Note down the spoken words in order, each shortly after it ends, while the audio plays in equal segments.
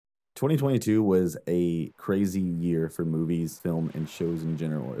2022 was a crazy year for movies, film, and shows in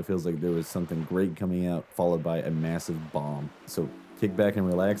general. It feels like there was something great coming out, followed by a massive bomb. So kick back and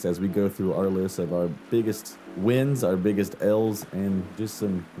relax as we go through our list of our biggest wins, our biggest L's, and just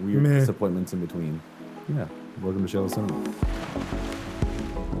some weird Meh. disappointments in between. Yeah. Welcome to Shell Cinema.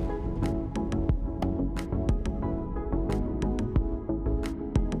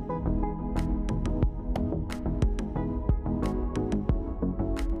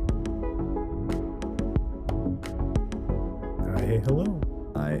 Hey, hello.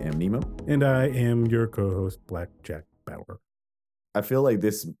 I am Nemo. And I am your co-host, Black Jack Bauer. I feel like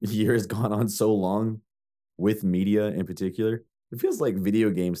this year has gone on so long with media in particular. It feels like video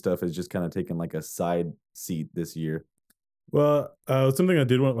game stuff has just kind of taken like a side seat this year. Well, something I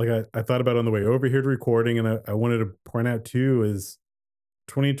did want, I thought about on the way over here to recording, and I wanted to point out too is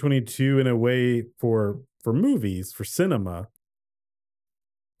 2022 in a way for movies, for cinema,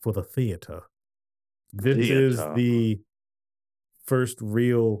 for the theater. This is Theater. the first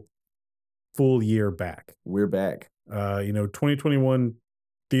real full year back. We're back. 2021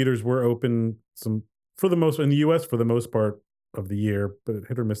 theaters were open for the most in the US for the most part of the year, but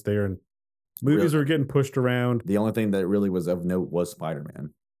hit or miss there. And movies Really? are getting pushed around. The only thing that really was of note was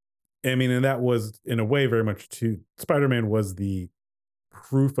Spider-Man. I mean, and that was in a way very much too. Spider-Man was the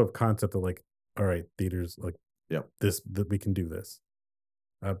proof of concept of like, all right, theaters like Yep. that we can do this.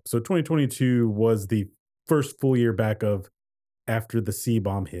 So 2022 was the first full year back of after the C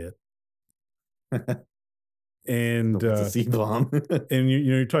bomb hit. And It's a C-bomb. and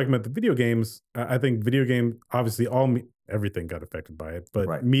you're talking about the video games. I think video game obviously everything got affected by it, but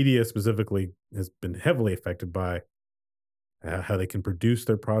Right. media specifically has been heavily affected by how they can produce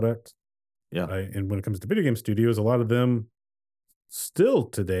their product. Yeah. And when it comes to video game studios, a lot of them still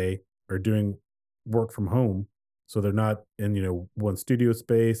today are doing work from home, so they're not in one studio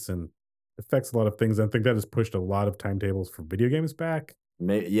space, and affects a lot of things. I think that has pushed a lot of timetables for video games back.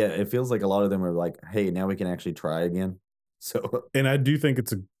 Yeah, it feels like a lot of them are like, hey, now we can actually try again. So And I do think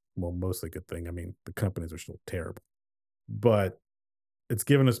it's mostly good thing. I mean, the companies are still terrible, but it's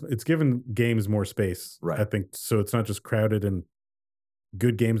given games more space. Right. I think so. It's not just crowded and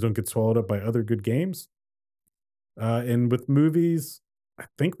good games don't get swallowed up by other good games. And with movies, I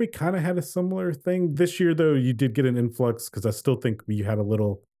think we kind of had a similar thing this year. Though you did get an influx because I still think we had a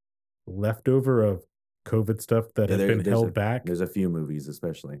little leftover of COVID stuff that yeah, had been held back, there's a few movies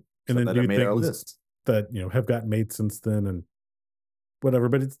especially. and then that new have made our things list. that have gotten made since then and whatever.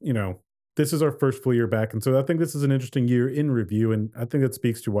 But it's this is our first full year back, and so I think this is an interesting year in review, and I think that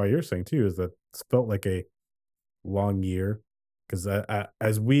speaks to why you're saying too is that it's felt like a long year because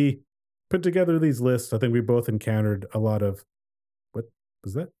as we put together these lists, I think we both encountered a lot of what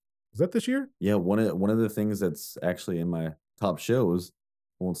was that? Was that this year? Yeah, one of the things that's actually in my top shows,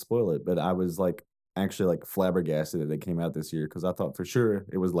 won't spoil it, but I was like actually like flabbergasted that it came out this year because I thought for sure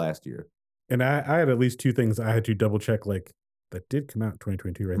it was last year. And I had at least two things I had to double check, like that did come out in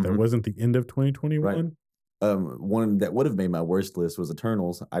 2022, right? That Mhm. wasn't the end of 2021. One that would have made my worst list was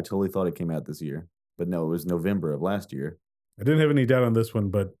Eternals. I totally thought it came out this year, but no, it was November of last year. I didn't have any doubt on this one,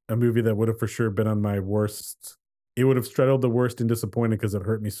 but a movie that would have for sure been on my worst. It would have straddled the worst and disappointed because it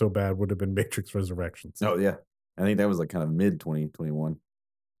hurt me so bad. Would have been Matrix Resurrections. Oh yeah, I think that was like kind of mid 2021.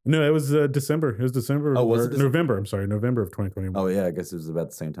 No, it was December. It was December. Oh, was or it December? November? I'm sorry, November of 2021. Oh yeah, I guess it was about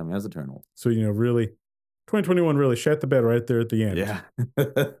the same time as Eternal. So really, 2021 really shat the bed right there at the end. Yeah.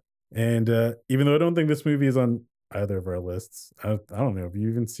 And even though I don't think this movie is on either of our lists, I don't know if you've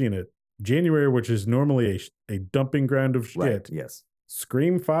even seen it. January, which is normally a dumping ground of shit, Right. Yes.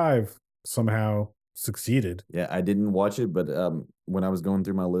 Scream 5 somehow succeeded. Yeah, I didn't watch it, but when I was going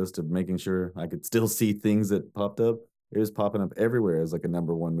through my list of making sure I could still see things that popped up, it was popping up everywhere as like a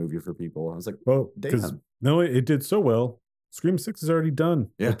number one movie for people. I was like, Well, because damn. no, it did so well. Scream 6 is already done.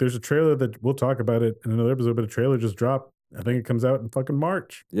 Yeah. Like, there's a trailer that we'll talk about it in another episode, but a trailer just dropped. I think it comes out in fucking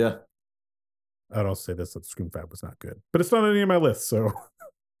March. Yeah. I'd also say this that Scream 5 was not good, but it's not on any of my lists. So,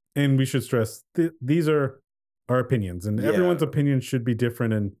 and we should stress these are our opinions, and Yeah. everyone's opinion should be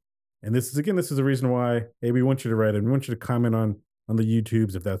different. And this is a reason why, hey, we want you to write it. We want you to comment on the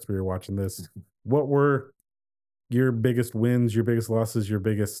YouTubes if that's where you're watching this. What were your biggest wins, your biggest losses, your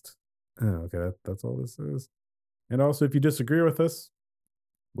biggest? Oh, okay, that's all this is. And also, if you disagree with us,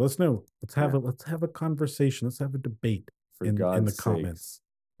 let us know. Let's have a conversation. Let's have a debate For in God's the sakes, comments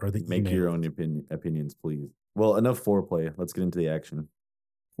or the make your emails. own opinions, please. Well, enough foreplay. Let's get into the action.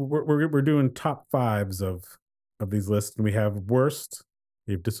 We're doing top fives of these lists, and we have worst,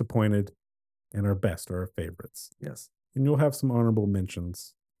 we have disappointed, and our best are our favorites. Yes. And you'll have some honorable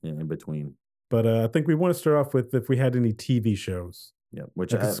mentions. Yeah, in between. But I think we want to start off with if we had any TV shows Yeah,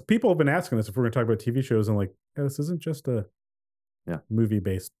 which I Because people have been asking us if we're going to talk about TV shows, and like, yeah, this isn't just a yeah, movie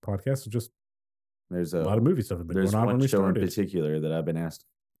based podcast. It's just there's a lot of movie stuff has been going there's on one when we show in started. particular that I've been asked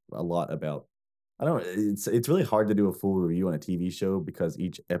a lot about. I don't it's really hard to do a full review on a TV show because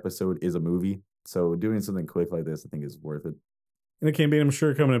each episode is a movie. So doing something quick like this I think is worth it. And it can be, I'm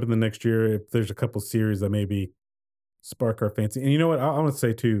sure, coming up in the next year if there's a couple series that maybe spark our fancy. And you know what? I want to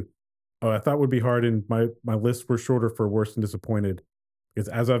say too, I thought would be hard, and my lists were shorter for worst and disappointed because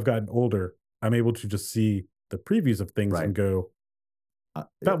as I've gotten older, I'm able to just see the previews of things Right. and go, Yeah.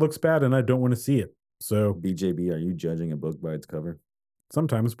 that looks bad, and I don't want to see it. So BJB, are you judging a book by its cover?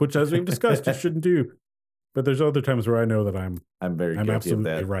 sometimes, which as we've discussed, you shouldn't do. But there's other times where I know that I'm very I'm guilty of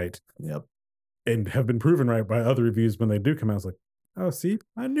absolutely that. right, Yep. and have been proven right by other reviews when they do come out. It's like, oh, see,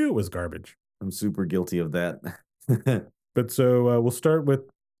 I knew it was garbage. I'm super guilty of that. But so we'll start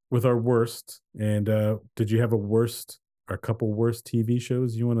with our worst. And did you have a worst or a couple worst TV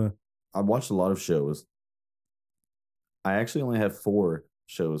shows you want to? I watched a lot of shows. I actually only have 4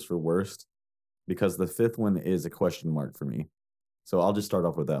 shows for worst because the 5th one is a question mark for me. So I'll just start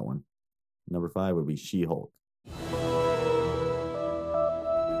off with that one. Number 5 would be She-Hulk.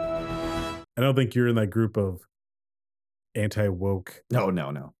 I don't think you're in that group of anti woke No.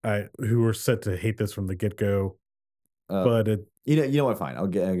 who were set to hate this from the get go. Uh, But it, you know what? Fine, I'll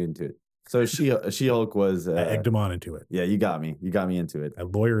get into it. So She-Hulk was I egged him on into it. yeah, you got me. You got me into it. I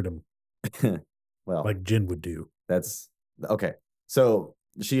lawyered him Well, like Jin would do. that's okay. So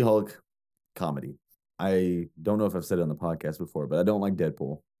She-Hulk comedy. I don't know if I've said it on the podcast before, but I don't like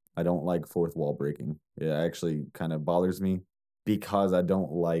Deadpool. I don't like fourth wall breaking. It actually kind of bothers me because I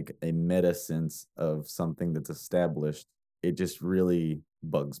don't like a meta sense of something that's established. It just really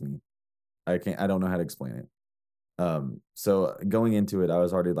bugs me. I don't know how to explain it. So going into it, I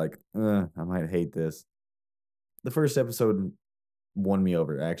was already like, I might hate this. The first episode won me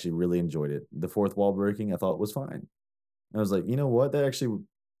over. I actually really enjoyed it. The fourth wall breaking, I thought was fine. I was like, you know what? That actually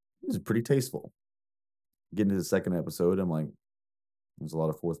was pretty tasteful. Getting to the second episode, I'm like, there's a lot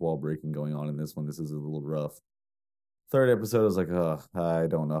of fourth wall breaking going on in this one. This is a little rough. Third episode, I was like, oh, I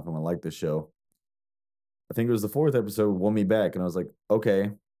don't know if I'm gonna like this show. I think it was the fourth episode won me back, and I was like,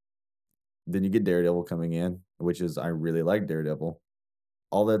 okay. Then you get Daredevil coming in, which is I really like Daredevil.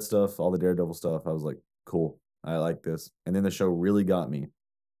 All that stuff, all the Daredevil stuff, I was like, cool. I like this. And then the show really got me.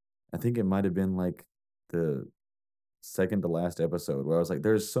 I think it might have been like the second to last episode where I was like,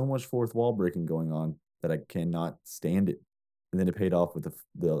 there's so much fourth wall breaking going on that I cannot stand it. And then it paid off with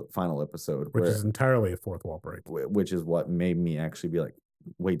the final episode, Which is entirely a fourth wall break. which is what made me actually be like,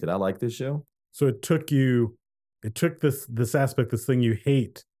 wait, did I like this show? So it took this aspect, this thing you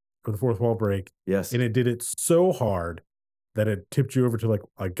hate for the fourth wall break, Yes. and it did it so hard that it tipped you over to like,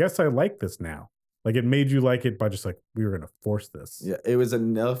 I guess I like this now. Like it made you like it by just like, we were gonna force this. Yeah, it was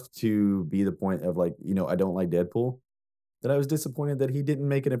enough to be the point of like, I don't like Deadpool, that I was disappointed that he didn't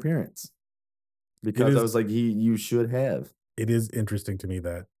make an appearance. Because I was like, you should have. It is interesting to me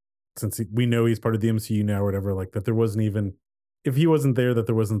that since we know he's part of the MCU now or whatever, like that there wasn't even, if he wasn't there, that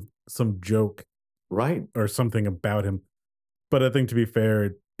there wasn't some joke Right. or something about him. But I think to be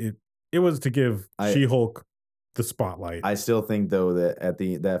fair, it was to give She-Hulk the spotlight. I still think though that at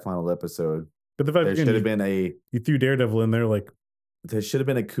that final episode, but the fact there should have been you threw Daredevil in there, like there should have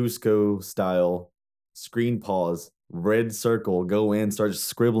been a Cusco style screen pause, red circle, go in, start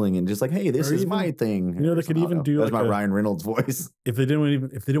scribbling, and just like, hey, this is my thing. They could even do that's like my Ryan Reynolds voice. If they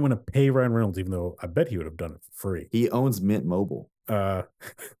didn't want to pay Ryan Reynolds, even though I bet he would have done it for free. He owns Mint Mobile.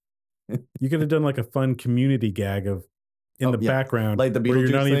 You could have done like a fun community gag of in the background, like the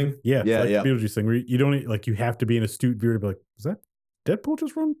Beetlejuice thing. The Beetlejuice thing where you don't like you have to be an astute viewer to be like, was that Deadpool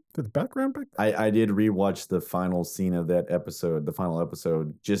just run through the background back there? I did rewatch the final scene of that episode, the final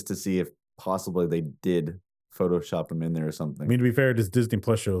episode, just to see if possibly they did Photoshop him in there or something. I mean, to be fair, it is Disney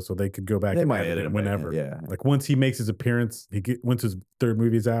Plus show, so they could go back. They and might edit him whenever. Yeah, like once he makes his appearance, once his third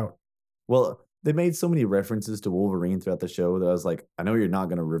movie's out. Well, they made so many references to Wolverine throughout the show that I was like, I know you're not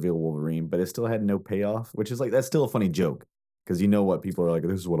going to reveal Wolverine, but it still had no payoff, which is like that's still a funny joke because you know what people are like.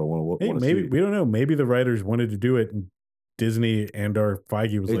 This is what I want to. Hey, maybe we don't know. Maybe the writers wanted to do it, and Disney and our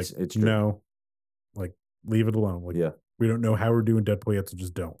Feige was like, no, like leave it alone. Like, we don't know how we're doing Deadpool yet, so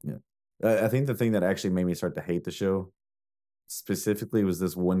just don't. Yeah, I think the thing that actually made me start to hate the show specifically was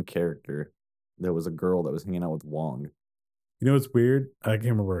this one character that was a girl that was hanging out with Wong. You know what's weird? I can't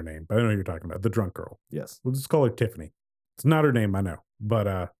remember her name, but I know who you're talking about. The drunk girl. Yes. We'll just call her Tiffany. It's not her name, I know. But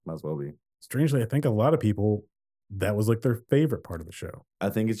might as well be. Strangely, I think a lot of people, that was like their favorite part of the show. I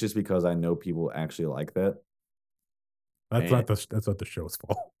think it's just because I know people actually like that. And That's not the show's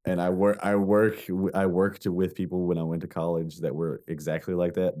fault. and I worked with people when I went to college that were exactly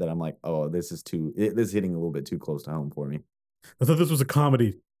like that, that I'm like, "Oh, this is hitting a little bit too close to home for me." I thought this was a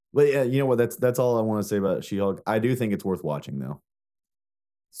comedy. But yeah, you know what? That's all I wanna say about She-Hulk. I do think it's worth watching, though.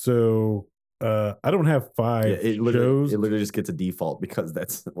 So, I don't have Yeah, 5 it shows, literally just gets a default because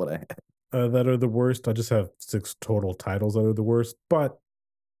that's what I had. that are the worst. I just have 6 total titles that are the worst, but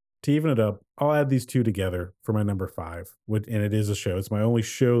to even it up, I'll add these 2 together for my number 5, and it is a show. It's my only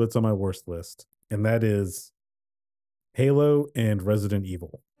show that's on my worst list, and that is Halo and Resident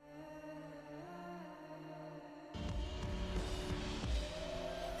Evil.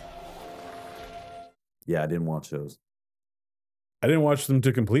 Yeah, I didn't watch those. I didn't watch them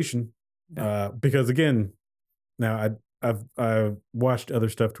to completion, Yeah. because again, now I've watched other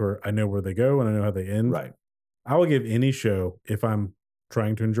stuff to where I know where they go and I know how they end. Right. I will give any show, if I'm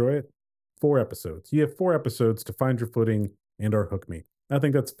trying to enjoy it, 4 episodes. You have 4 episodes to find your footing and or hook me. I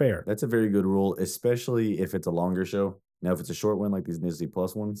think that's fair. That's a very good rule, especially if it's a longer show. Now, if it's a short one like these Disney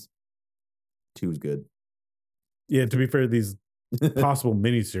Plus ones, 2 is good. Yeah, to be fair, these possible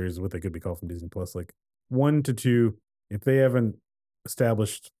miniseries, what they could be called from Disney Plus, like 1 to 2, if they haven't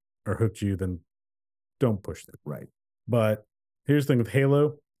established or hooked you, then don't push them. Right. But here's the thing with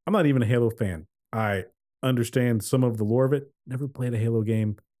Halo, I'm not even a Halo fan. I understand some of the lore of it. Never played a Halo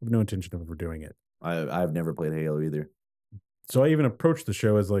game. Have no intention of ever doing it. I've never played Halo either. So I even approached the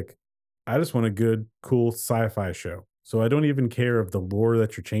show as like, I just want a good, cool sci-fi show. So I don't even care of the lore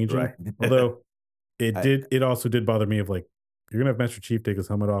that you're changing. Right. Although I it also did bother me of like, you're gonna have Master Chief take his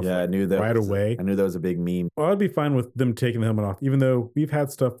helmet off yeah, like, right away. I knew that was a big meme. Well, I'd be fine with them taking the helmet off, even though we've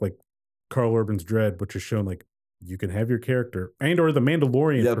had stuff like Carl Urban's Dread, which has shown like you can have your character and or the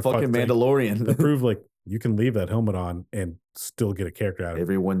Mandalorian Yeah, for fucking fuck's sake, to Mandalorian. prove like you can leave that helmet on and still get a character out of it.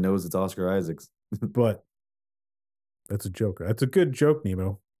 Everyone knows it's Oscar Isaacs. But that's a joke. That's a good joke,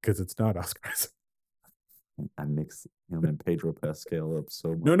 Nemo, because it's not Oscar Isaac. I mix him and Pedro Pascal up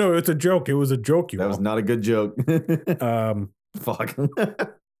so much. No, it's a joke. It was a joke, you That all. was not a good joke. Fuck.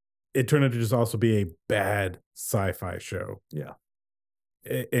 It turned out to just also be a bad sci-fi show. Yeah.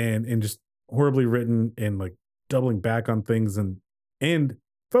 And just horribly written and like doubling back on things and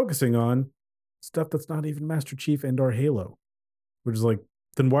focusing on stuff that's not even Master Chief and or Halo, which is like,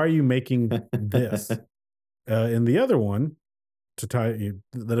 then why are you making this? And the other one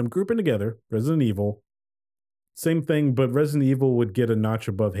that I'm grouping together, Resident Evil, same thing, but Resident Evil would get a notch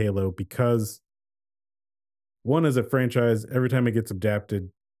above Halo because one, as a franchise, every time it gets adapted,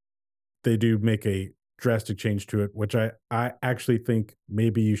 they do make a drastic change to it, which I actually think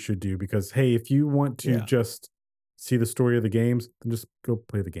maybe you should do because hey, if you want to Yeah. just see the story of the games, then just go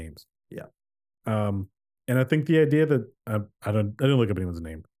play the games. Yeah. And I think the idea that I didn't look up anyone's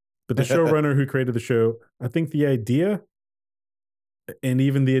name, but the showrunner who created the show, I think the idea and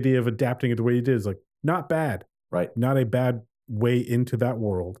even the idea of adapting it the way he did is like not bad, Right. not a bad way into that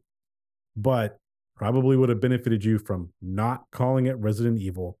world, but probably would have benefited you from not calling it Resident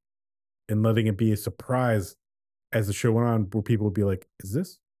Evil and letting it be a surprise as the show went on, where people would be like, did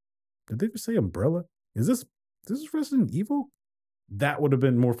they just say Umbrella? Is this Resident Evil? That would have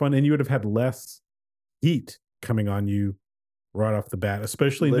been more fun. And you would have had less heat coming on you right off the bat,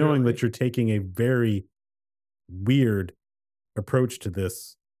 especially knowing Literally. that you're taking a very weird approach to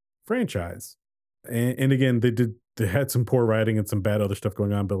this franchise. And again, they had some poor writing and some bad other stuff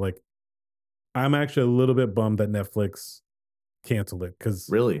going on, but like, I'm actually a little bit bummed that Netflix canceled it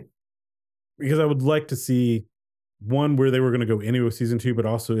Really? because I would like to see one where they were going to go into a season 2, but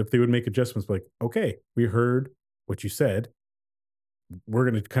also if they would make adjustments, like, okay, we heard what you said.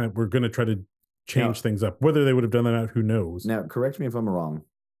 We're going to try to change Now- things up. Whether they would have done that, or not, who knows? Now, correct me if I'm wrong,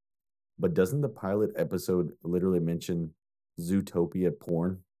 but doesn't the pilot episode literally mention Zootopia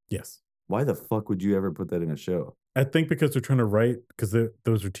porn? Yes. Why the fuck would you ever put that in a show? I think because they're trying to write, because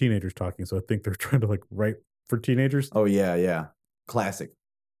those are teenagers talking. So I think they're trying to like write for teenagers. Oh, yeah, yeah. Classic.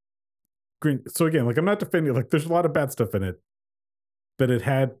 Green. So again, like I'm not defending, like there's a lot of bad stuff in it, but it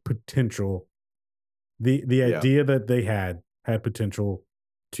had potential. The Yeah. idea that they had potential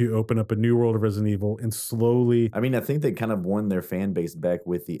to open up a new world of Resident Evil and slowly. I mean, I think they kind of won their fan base back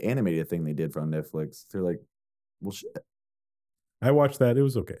with the animated thing they did from Netflix. They're like, well, shit. I watched that. It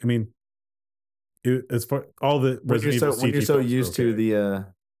was okay. I mean, as far all the Resident Evil When you're CG so films were used to okay.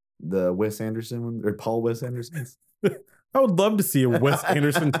 the Wes Anderson one or Paul Wes Anderson's. I would love to see a Wes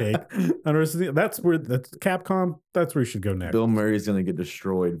Anderson take on Resident Evil. That's Capcom. That's where you should go next. Bill Murray's gonna get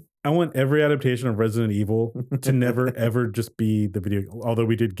destroyed. I want every adaptation of Resident Evil to never ever just be the video. Although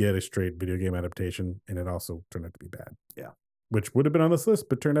we did get a straight video game adaptation, and it also turned out to be bad. Yeah. which would have been on this list,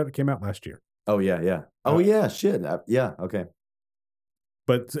 but turned out it came out last year. Oh, yeah, yeah. Oh, Uh, yeah, shit, yeah, okay.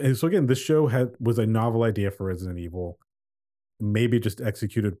 but so again, this show was a novel idea for Resident Evil, maybe just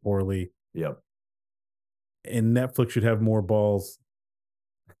executed poorly, Yep. and Netflix should have more balls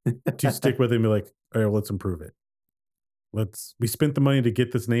to stick with it and be like, all right, let's improve it. We spent the money to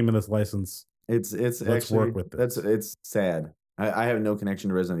get this name and this license. It's Let's actually work with that's this. it's sad. I have no connection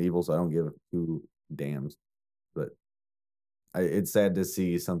to Resident Evil, so I don't give two damns, but it's sad to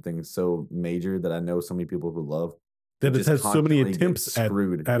see something so major that I know so many people who love to That it just has so many constantly get attempts at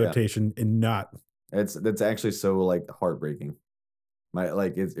screwed. Yeah. adaptation and not. That's actually so, like, heartbreaking.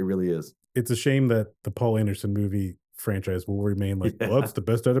 It really is. It's a shame that the Paul Anderson movie franchise will remain like, well, Yeah. that's the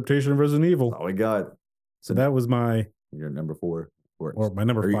best adaptation of Resident That's Evil. all we got. So that was my Your number 4 worst. or my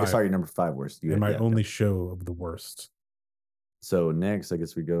number Or five sorry, your number 5 worst. and my Yeah, only okay. show of the worst So next, I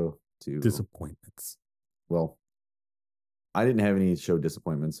guess we go to disappointments. well, I didn't have any show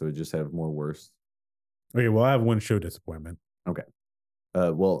disappointments, so I just have more worst. Okay, well, I have one show disappointment. Okay.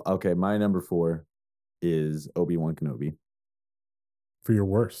 Okay, my number 4 is Obi-Wan Kenobi. For your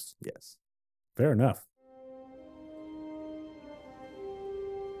worst. Yes. Fair enough.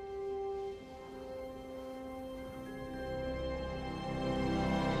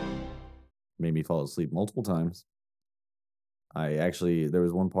 Made me fall asleep multiple times. There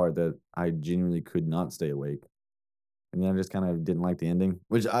was one part that I genuinely could not stay awake. And then I just kind of didn't like the ending,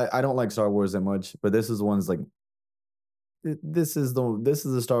 which I don't like Star Wars that much, but this is the one's like this is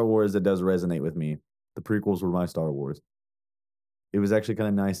the Star Wars that does resonate with me. The prequels were my Star Wars. It was actually kind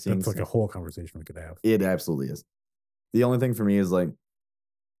of nice seeing That's like a whole conversation we could have. It absolutely is. The only thing for me is like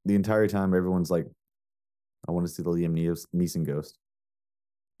the entire time everyone's like, I want to see the Liam Neeson ghost.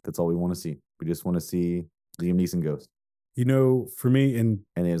 That's all we want to see. We just want to see Liam Neeson ghost. You know, for me, and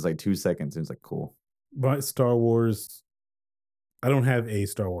it was like 2 seconds. And it's like, cool. my Star Wars, I don't have a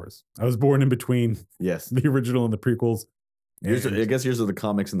Star Wars. I was born in between Yes. the original and the prequels. I guess yours are the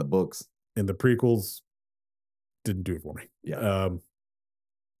comics and the books. And the prequels didn't do it for me. Yeah.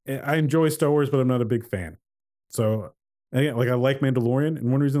 I enjoy Star Wars, but I'm not a big fan. So, again, like I like Mandalorian,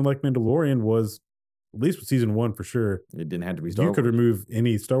 and one reason I like Mandalorian was, at least with season 1 for sure, It didn't have to be Star you Wars. could remove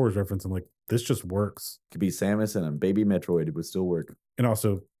any Star Wars reference and like this just works. It could be Samus and a baby Metroid. It would still work. And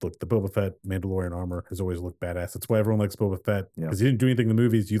also, look, the Boba Fett Mandalorian armor has always looked badass. That's why everyone likes Boba Fett. Yeah. Because he didn't do anything in the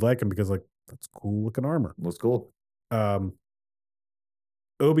movies. You like him because like that's cool looking armor. Looks cool.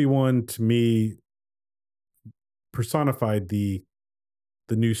 Obi-Wan to me personified the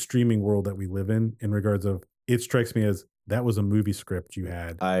new streaming world that we live in regards of it strikes me as that was a movie script you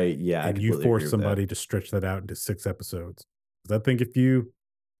had. I and you completely agree forced with somebody to stretch that out into 6 episodes. Because I think if you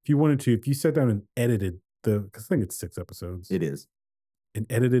wanted to, if you sat down and edited because I think it's 6 episodes. It is. And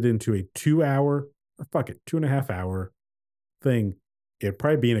edited into a 2-hour or 2.5 hour thing, it'd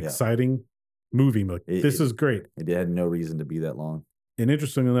probably be an exciting movie. Like, this is great. It had no reason to be that long. And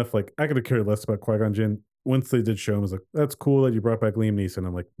interesting enough, like I could have cared less about Qui-Gon Jinn. Once they did show him, I was like, that's cool that you brought back Liam Neeson.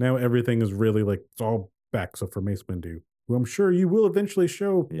 I'm like, now everything is really like it's all back. So for Mace Windu, who I'm sure you will eventually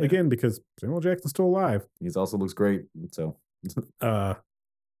show again because Samuel Jackson's still alive. He also looks great. So but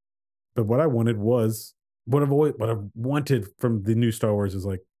what I wanted was what I've wanted from the new Star Wars is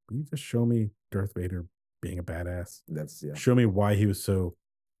like, can you just show me Darth Vader being a badass? Show me why he was so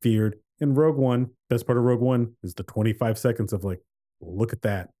feared. And Rogue One, best part of Rogue One is the 25 seconds of like, look at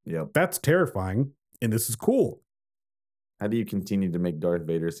that. Yep. That's terrifying. And this is cool. How do you continue to make Darth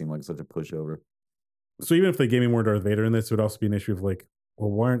Vader seem like such a pushover? So even if they gave me more Darth Vader in this, it would also be an issue of like, well,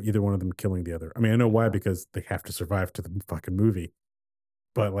 why aren't either one of them killing the other? I mean, I know why, because they have to survive to the fucking movie.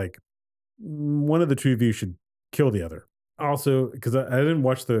 But like, one of the two of you should kill the other. Also, because I didn't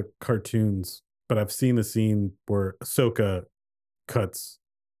watch the cartoons, but I've seen the scene where Ahsoka cuts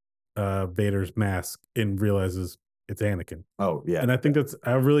Vader's mask and realizes it's Anakin. Oh, yeah. And I think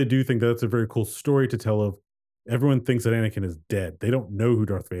I really do think that's a very cool story to tell of everyone thinks that Anakin is dead. They don't know who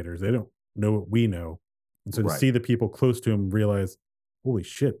Darth Vader is. They don't know what we know. And so to see the people close to him realize, holy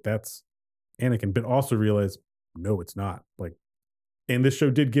shit, that's Anakin, but also realize, no, it's not. Like, and this show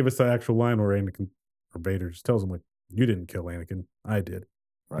did give us that actual line where Anakin or Vader just tells him, like, you didn't kill Anakin. I did.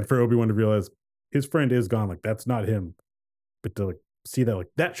 Right. And for Obi-Wan to realize his friend is gone, like, that's not him. But to like see that, like,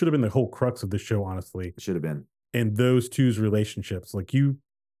 that should have been the whole crux of the show, honestly. It should have been. And those two's relationships, like you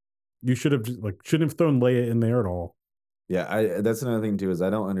should have shouldn't have thrown Leia in there at all. Yeah, that's another thing too, is I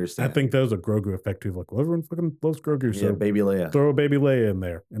don't understand. I think that was a Grogu effect too. Like, well, everyone fucking loves Grogu, so baby Leia. Throw a baby Leia in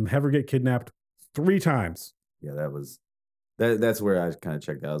there and have her get kidnapped 3 times. Yeah, that's where I kind of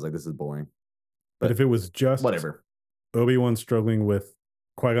checked out. I was like, this is boring. But if it was just whatever, Obi-Wan struggling with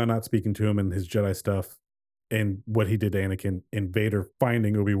Qui-Gon not speaking to him and his Jedi stuff, and what he did to Anakin and Vader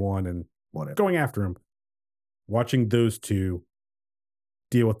finding Obi-Wan and Whatever. going after him. Watching those two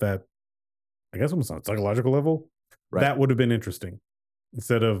deal with that, I guess almost on a psychological level, Right. that would have been interesting.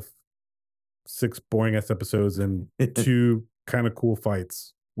 Instead of 6 boring ass episodes and 2 kind of cool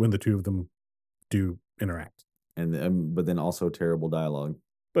fights when the two of them do interact. And but then also terrible dialogue.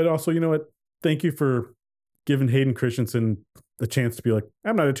 But also, you know what? Thank you for giving Hayden Christensen the chance to be like,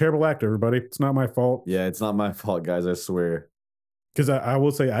 I'm not a terrible actor, everybody. It's not my fault. Yeah, it's not my fault, guys. I swear. Because I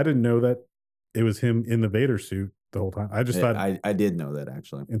will say, I didn't know that it was him in the Vader suit the whole time. I just thought, I did know that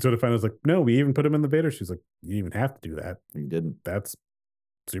actually. and so to find out, I was like, no, we even put him in the Vader suit. He's like, you didn't even have to do that. You didn't. That's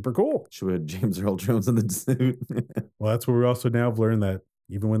super cool. Should have had James Earl Jones in the suit. Well, that's where we also now have learned that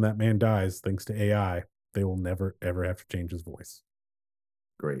even when that man dies, thanks to AI, they will never, ever have to change his voice.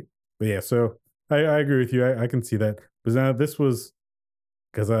 Great. But yeah, so I agree with you. I can see that. But now this was,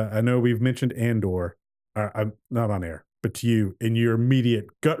 because I know we've mentioned Andor. I'm not on air, but to you, and your immediate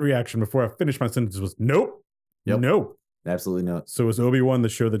gut reaction before I finished my sentence was, nope. Yep. Nope. Absolutely not. So was Obi-Wan the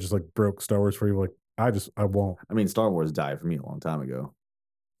show that just like broke Star Wars for you? Like, I won't. I mean, Star Wars died for me a long time ago.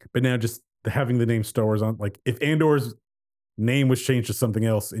 But now just having the name Star Wars on, like if Andor's name was changed to something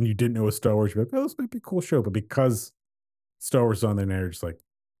else and you didn't know it was Star Wars, you'd be like, oh, this might be a cool show. But because Star Wars is on there now, you're just like,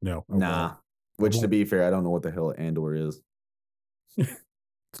 no. I Nah. won't. Which, to won't. be fair, I don't know what the hell Andor is.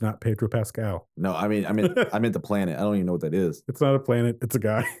 It's not Pedro Pascal. No, I meant the planet. I don't even know what that is. It's not a planet. It's a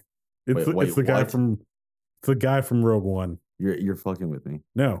guy. It's Wait, the guy what? from Rogue One. You're fucking with me.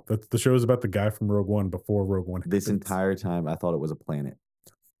 No, that's the show is about the guy from Rogue One before Rogue One. This happens. entire time, I thought it was a planet.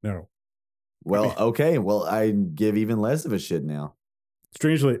 No. Well, okay. Well, I give even less of a shit now.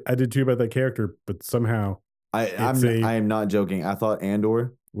 Strangely, I did too about that character, but somehow I am not joking. I thought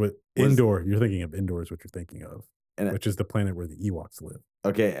Andor with was- Endor, you're thinking of Endor is what you're thinking of, And- which is the planet where the Ewoks live.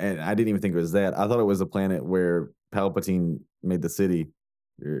 Okay, and I didn't even think it was that. I thought it was a planet where Palpatine made the city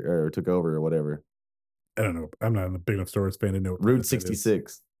or took over or whatever. I don't know. I'm not a big enough Star Wars fan to know. what Route planet that is.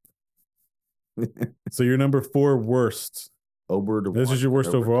 66. So your number 4 worst. Oberd. This is your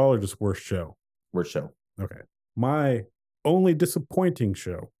worst overall or just worst show? Worst show. Okay. My only disappointing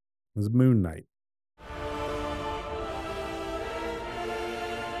show was Moon Knight.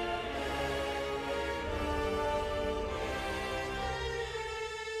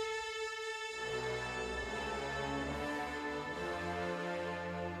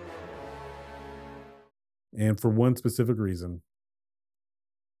 And for one specific reason.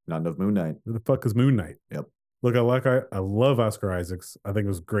 Not enough Moon Knight. Who the fuck is Moon Knight? Yep. Look, I love Oscar Isaacs. I think it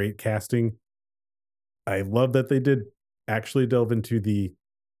was great casting. I love that they did actually delve into the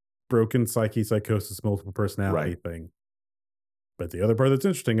broken psyche, psychosis, multiple personality thing. But the other part that's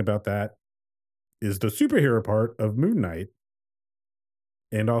interesting about that is the superhero part of Moon Knight.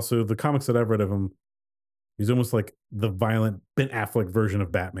 And also the comics that I've read of him. He's almost like the violent Ben Affleck version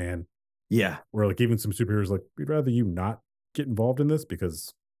of Batman. Yeah. Where like even some superheroes like, we'd rather you not get involved in this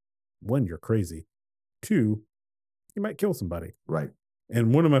because 1, you're crazy. 2, you might kill somebody. Right.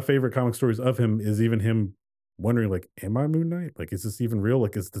 And one of my favorite comic stories of him is even him wondering, like, am I Moon Knight? Like, is this even real?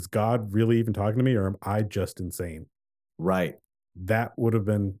 Like, is this God really even talking to me, or am I just insane? Right. That would have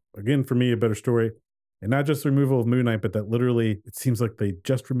been, again, for me, a better story. And not just the removal of Moon Knight, but that literally, it seems like they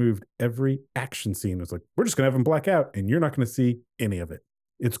just removed every action scene. It's like, we're just going to have him black out, and you're not going to see any of it.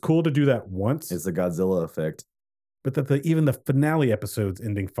 It's cool to do that once. It's the Godzilla effect. But that even the finale episode's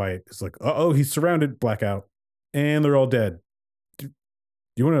ending fight is like, uh-oh, he's surrounded, blackout, and they're all dead. Do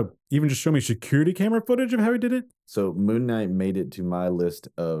you want to even just show me security camera footage of how he did it? So Moon Knight made it to my list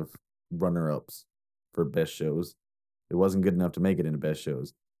of runner-ups for best shows. It wasn't good enough to make it into best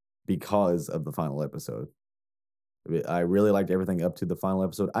shows because of the final episode. I really liked everything up to the final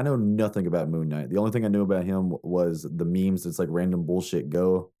episode. I know nothing about Moon Knight. The only thing I knew about him was the memes. It's like random bullshit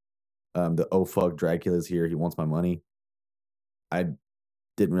go. The oh fuck, Dracula's here. He wants my money. I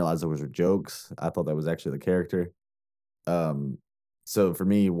didn't realize those were jokes. I thought that was actually the character. So for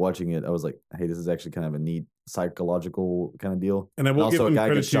me, watching it, I was like, hey, this is actually kind of a neat psychological kind of deal. And I will give also, a him guy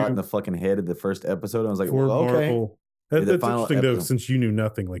credit gets shot to in the fucking head in the first episode. I was like, for well, okay. Marvel. The That's final interesting, though, episode. since you knew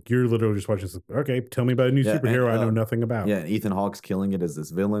nothing. Like, you're literally just watching this. Like, okay, tell me about a new Yeah, superhero and, I know nothing about. Yeah, and Ethan Hawke's killing it as this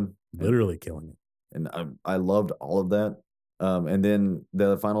villain. Literally killing it. And I loved all of that. And then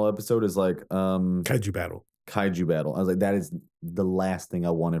the final episode is like Kaiju battle. Kaiju battle. I was like, that is the last thing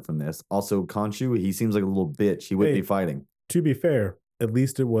I wanted from this. Also, Khonshu, he seems like a little bitch. He wouldn't be fighting. To be fair, at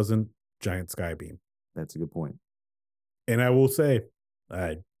least it wasn't giant skybeam. That's a good point. And I will say,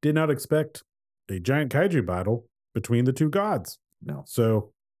 I did not expect a giant kaiju battle between the two gods. No.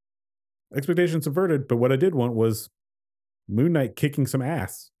 So, expectations averted. But what I did want was Moon Knight kicking some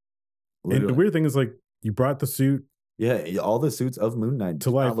ass. Literally. And the weird thing is, like, You brought the suit Yeah, all the suits of Moon Knight to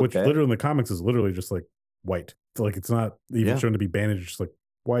did not life, look which bad. literally in the comics is literally just like white. So, like it's not even Yeah. shown to be bandaged, just like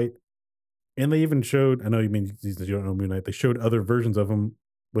white. And they even showed, I know you mean you don't know Moon Knight, they showed other versions of him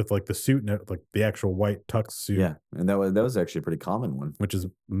with like the suit and like the actual white tux suit, Yeah, and that was actually a pretty common one. which is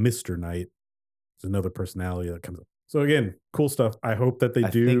Mr. Knight. It's another personality that comes up. So again, cool stuff. I hope that they I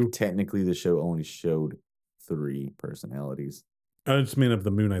think do. technically the show only showed 3 personalities. I just mean of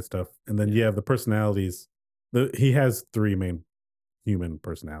the Moon Knight stuff. And then Yeah. yeah, the personalities. He has 3 main human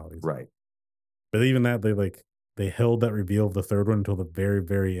personalities. Right. But even that, they held that reveal of the third one until the very,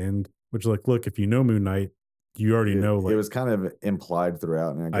 very end. Which like, look, if you know Moon Knight, you already know It like was kind of implied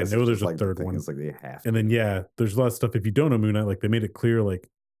throughout, and I I guess know it's there's just a like the third thing one. is like they have And to. then yeah, there's a lot of stuff. If you don't know Moon Knight, like they made it clear, like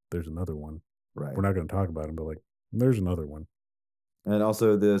there's another one. Right. We're not going to talk about him, but like there's another one. And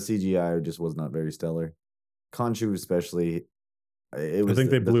also the CGI just was not very stellar. Khonshu especially, it I was think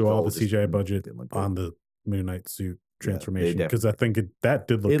they the blew all skull the just CGI budget didn't look good. on the Moon Knight suit Yeah, they transformation because I definitely think that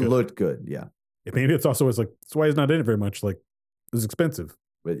did look it good. looked good, yeah. Maybe it's also like that's why he's not in it very much. Like it was expensive.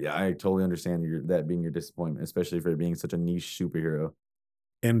 But yeah, I totally understand that being your disappointment, especially for it being such a niche superhero.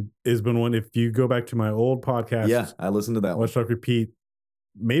 And has been one. If you go back to my old podcast, Yeah, I listened to that one. Let's Talk Repeat,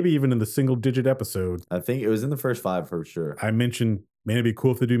 maybe even in the single digit episode, I think it was in the first 5 for sure. I mentioned, man, it'd be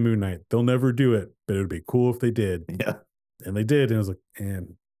cool if they do Moon Knight. They'll never do it, but it would be cool if they did. Yeah. And they did. And I was like,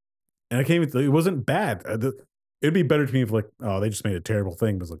 and I can't even, it wasn't bad. It'd be better to me if like, oh, they just made a terrible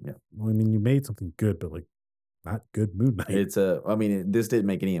thing. But it's like, Yeah. well, I mean, you made something good, but like not good Moon Knight. It's I mean, this didn't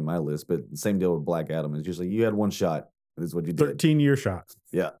make any of my list, but same deal with Black Adam. It's just like you had one shot. This is what you did. 13-year shot.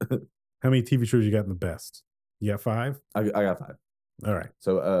 Yeah. How many TV shows you got in the best? You got 5? I got 5. All right.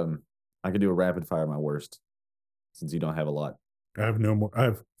 So I could do a rapid fire my worst since you don't have a lot. I have no more.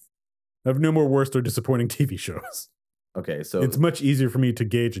 I have no more worst or disappointing TV shows. Okay, so It's much easier for me to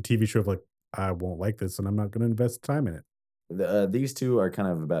gauge a TV show of like, I won't like this and I'm not going to invest time in it. these two are kind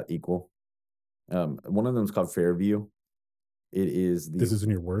of about equal. One of them is called Fairview. It is This isn't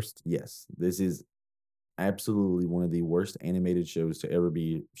your worst. yes, this is absolutely one of the worst animated shows to ever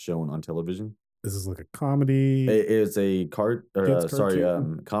be shown on television. This is like a comedy. It's a Kids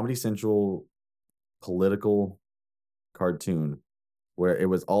cartoon? Comedy Central political cartoon where it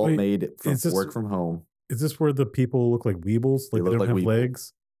was all Wait, made from is this- work from home. Is this where the people look like weebles? Like they look don't like have weebles.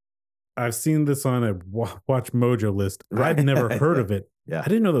 legs? I've seen this on a Watch Mojo list. Right. I'd never heard of it. Yeah. I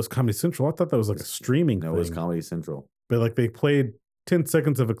didn't know that was Comedy Central. I thought that was like a streaming No, thing. it was Comedy Central. But like they played 10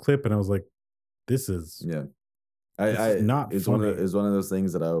 seconds of a clip and I was like, this is Yeah. It's not it's funny. it's one of those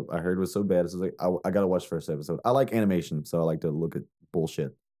things that I heard was so bad. It's like I gotta watch the first episode. I like animation, so I like to look at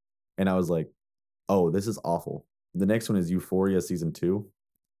bullshit. And I was like, oh, this is awful. The next one is Euphoria season 2.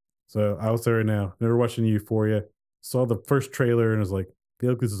 So I'll say right now, never watching Euphoria. Saw the first trailer and was like, I feel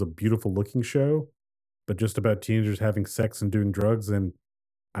like this is a beautiful looking show, but just about teenagers having sex and doing drugs. And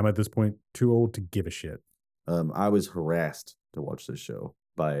I'm at this point too old to give a shit. I was harassed to watch this show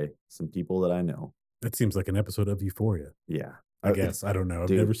by some people that I know. That seems like an episode of Euphoria. Yeah. I guess. I don't know. I've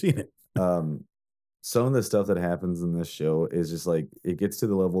Dude. never seen it. Some of the stuff that happens in this show is just like it gets to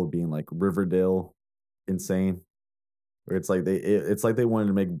the level of being like Riverdale insane. Where it's like it's like they wanted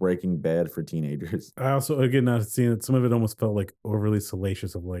to make Breaking Bad for teenagers. I also, again, not seeing it. Some of it almost felt like overly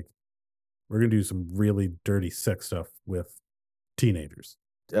salacious of like, we're going to do some really dirty sex stuff with teenagers.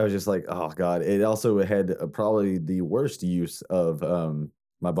 I was just like, oh god. It also had probably the worst use of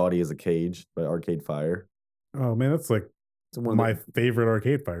My Body is a Cage by Arcade Fire. Oh man, that's like It's one of my favorite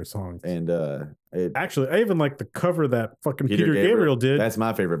Arcade Fire songs. and Actually, I even like the cover that fucking Peter Gabriel Gabriel did. That's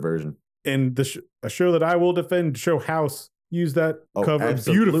my favorite version. And a show that I will defend, show House, used that cover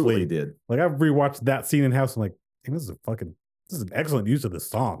absolutely beautifully. did. Like I've rewatched that scene in House. I'm like, damn, this is an excellent use of this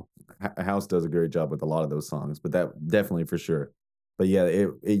song. House does a great job with a lot of those songs, but that definitely for sure. But yeah, it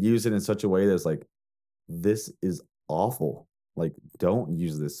used it in such a way that's like, this is awful. Like, don't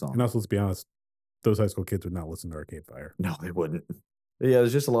use this song. And also, let's be honest, those high school kids would not listen to Arcade Fire. No, they wouldn't. But yeah,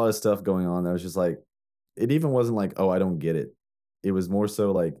 there's just a lot of stuff going on that was just like, it even wasn't like, oh, I don't get it. It was more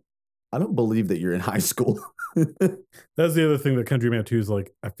so like, I don't believe that you're in high school. That's the other thing that Country Man 2 is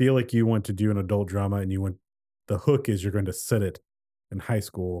like, I feel like you want to do an adult drama and the hook is you're going to set it in high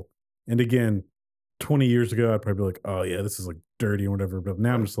school. And again, 20 years ago, I'd probably be like, oh yeah, this is like dirty or whatever. But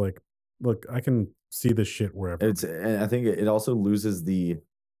now I'm just like, look, I can see this shit wherever. And I think it also loses the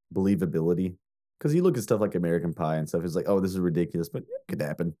believability because you look at stuff like American Pie and stuff. It's like, oh, this is ridiculous, but it could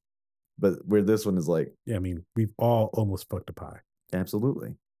happen. But where this one is like, yeah, I mean, we've all almost fucked a pie.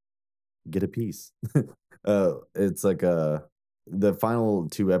 Absolutely, get a piece. It's like the final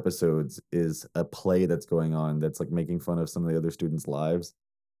 2 episodes is a play that's going on that's like making fun of some of the other students' lives.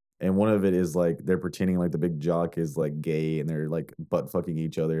 And one of it is like they're pretending like the big jock is like gay and they're like butt fucking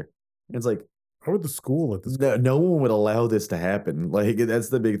each other. And it's like How would the school let this no, no one would allow this to happen. Like that's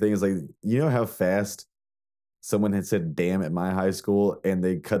the big thing is like you know how fast someone had said damn at my high school and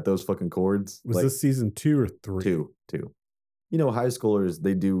they cut those fucking cords? was Like this season 2 or 3? two. You know, high schoolers,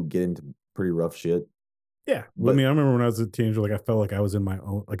 they do get into pretty rough shit. Yeah. Well, I But mean, I remember when I was a teenager, like I felt like I was in my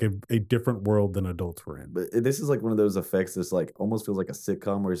own, like a different world than adults were in. but this is like one of those effects that's like almost feels like a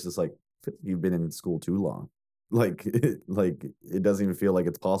sitcom where it's just like you've been in school too long. Like like it doesn't even feel like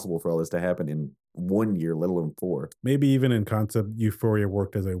it's possible for all this to happen in 1 year, let alone 4. Maybe even in concept, Euphoria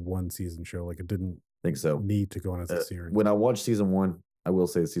worked as a one season show. Like it didn't Think so. need to go on as a series. When I watched season 1, I will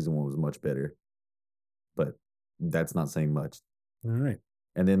say season 1 was much better, but that's not saying much. All right.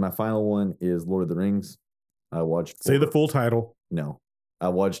 And then my final one is Lord of the Rings. I watched Say the full title. No. I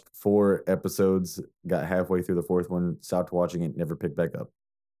watched 4 episodes, got halfway through the 4th one, stopped watching it, never picked back up.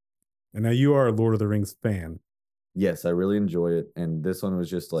 And now you are a Lord of the Rings fan. Yes, I really enjoy it, and this one was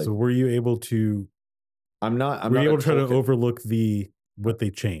just like So were you able to I'm not were a you able to try to Tolkien overlook what they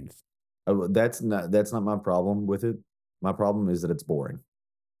changed? that's not my problem with it. My problem is that it's boring.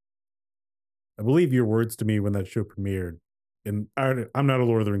 I believe your words to me when that show premiered. And I'm not a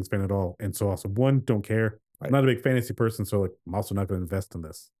Lord of the Rings fan at all. And so also one, don't care. I'm Right. not a big fantasy person, so like I'm also not going to invest in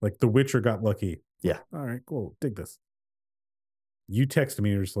this. Like The Witcher got lucky. Yeah. All right, cool. Dig this. You texted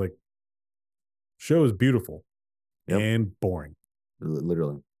me and you're just like, show is beautiful Yep. and boring.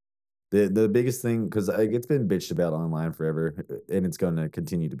 Literally. The biggest thing, because it's been bitched about online forever, and it's going to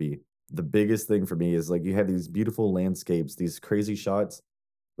continue to be. The biggest thing for me is like you have these beautiful landscapes, these crazy shots,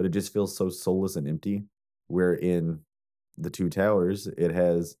 but it just feels so soulless and empty. Where in the Two Towers, it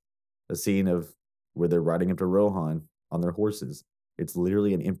has a scene of where they're riding up to Rohan on their horses. It's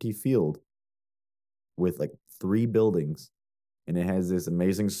literally an empty field with like 3 buildings, and it has this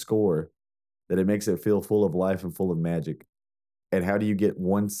amazing score that it makes it feel full of life and full of magic. And how do you get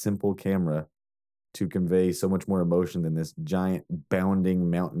one simple camera to convey so much more emotion than this giant bounding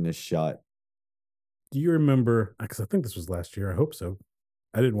mountainous shot? Do you remember? Because I think this was last year. I hope so.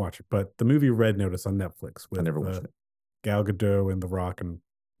 I didn't watch it, but the movie Red Notice on Netflix I with never watched it. Gal Gadot and The Rock and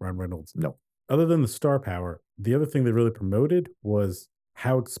Ryan Reynolds. No. Other than the star power, the other thing they really promoted was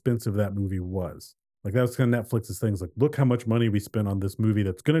how expensive that movie was. Like that was kind of Netflix's things. Like, look how much money we spent on this movie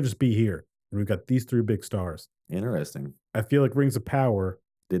that's going to just be here, and we've got these 3 big stars. Interesting. I feel like Rings of Power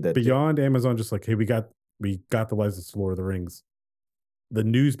Did that beyond Amazon, just like, hey, we got the license to Lord of the Rings. The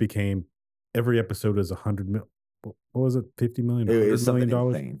news became every episode is 100 mil. What was it? 50 million, It $100 was million something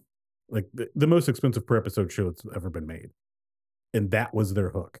dollars. insane. Like the most expensive per episode show that's ever been made. And that was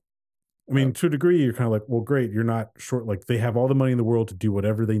their hook. I mean, to a degree, you're kind of like, well, great. You're not short. Like they have all the money in the world to do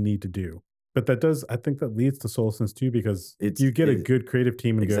whatever they need to do. But I think that leads to Soul Sense too, because you get a good creative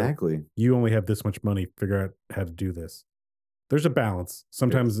team and exactly. go, you only have this much money, figure out how to do this. There's a balance.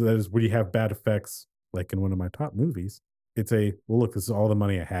 Sometimes that is when you have bad effects, like in one of my top movies, it's well, look, this is all the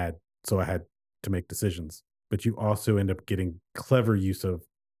money I had. So I had to make decisions. But you also end up getting clever use of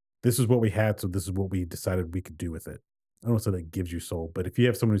this is what we had. So this is what we decided we could do with it. I don't want to say that gives you soul, but if you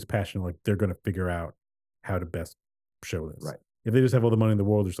have someone who's passionate, like they're going to figure out how to best show this. Right. If they just have all the money in the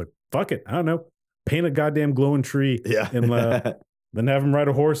world, they're just like, fuck it. I don't know. Paint a goddamn glowing tree. Yeah. And then have them ride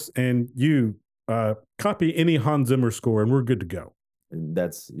a horse and you copy any Hans Zimmer score and we're good to go.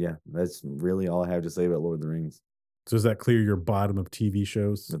 That's really all I have to say about Lord of the Rings. So does that clear your bottom of TV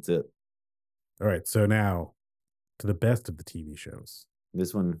shows? That's it. All right. So now to the best of the TV shows.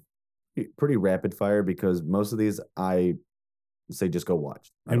 This one, pretty rapid fire because most of these I say just go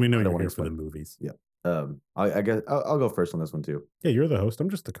watch. And we know you're here for the movies. Yeah. I guess I'll go first on this one too. Yeah, you're the host. I'm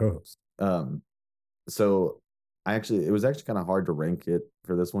just the co-host. So it was actually kind of hard to rank it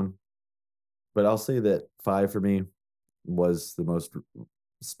for this one, but I'll say that 5 for me was the most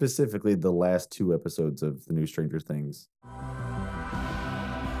specifically the last 2 episodes of the new Stranger Things.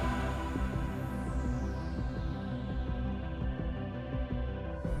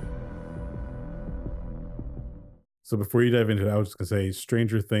 So before you dive into it, I was just gonna say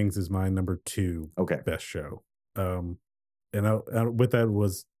Stranger Things is my number 2 best show. And with that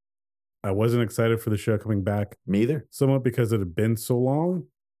was I wasn't excited for the show coming back. Me either. Somewhat because it had been so long.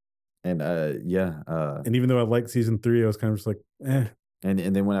 And and even though I liked season 3, I was kind of just like, eh. And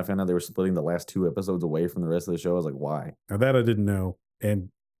then when I found out they were splitting the last 2 episodes away from the rest of the show, I was like, why? Now that I didn't know. And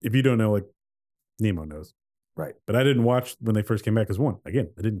if you don't know, like Nemo knows. Right. But I didn't watch when they first came back as one. Again,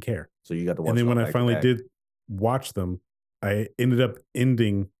 I didn't care. So you got to watch. And then when I finally did watch them, I ended up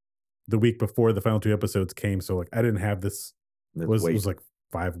ending the week before the final 2 episodes came. So like I didn't have this it was like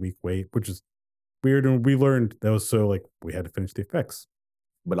 5-week wait, which is weird. And we learned that was so like we had to finish the effects.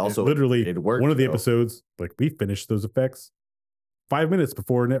 but It also literally, it one worked of the though, episodes, like we finished those effects 5 minutes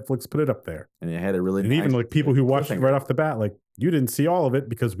before Netflix put it up there. and it had a really And even nice like people who watched it cliffhanger. right off the bat, like you didn't see all of it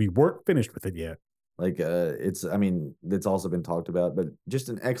because we weren't finished with it yet. Like, it's I mean, it's also been talked about, but just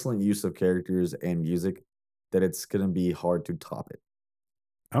an excellent use of characters and music that it's gonna be hard to top it.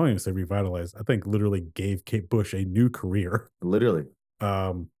 I don't even say revitalized. I think literally gave Kate Bush a new career. Literally,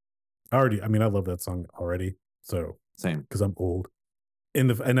 Um, I mean, I love that song already. So, same. because I'm old. And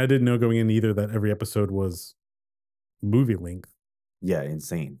I didn't know going in either that every episode was movie length. Yeah,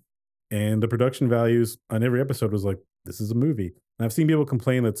 insane. And the production values on every episode was like, this is a movie. And I've seen people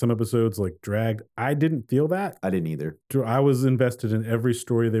complain that some episodes like dragged. I didn't feel that. I didn't either. I was invested in every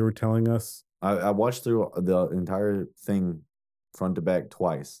story they were telling us. I watched through the entire thing front to back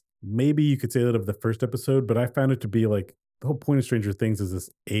twice. Maybe you could say that of the first episode, but I found it to be like the whole point of Stranger Things is this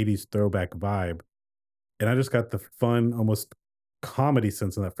 80s throwback vibe. And I just got the fun, almost comedy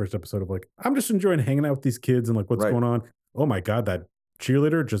sense in that first episode of like, I'm just enjoying hanging out with these kids and like what's Right. going on. Oh my God, that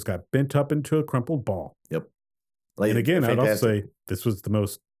cheerleader just got bent up into a crumpled ball. Yep. Like, And again, I'd also fantastic. say this was the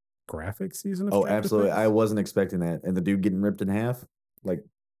most graphic season of Oh, Stranger absolutely. I Things. wasn't expecting that. And the dude getting ripped in half, like,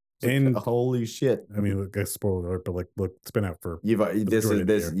 it's like, And holy shit. I mean, look, a spoiler alert, but like, look, it's been out for You've this majority is of the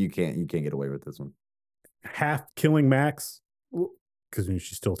this year. you can't get away with this one. Half killing Max because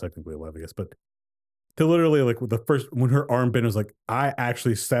she's still technically alive, I guess. But to literally like the first when her arm bent, was like I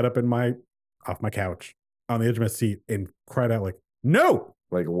actually sat up off my couch on the edge of my seat and cried out like no.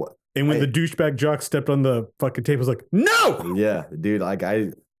 Like what? And when the douchebag jock stepped on the fucking tape, I was like no. Yeah, dude. Like I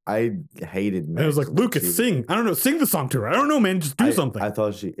hated. And it was like Lucas, sing. I don't know, sing the song to her. I don't know, man. Just do something. I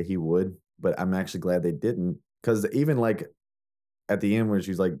thought he would, but I'm actually glad they didn't. Because even like at the end where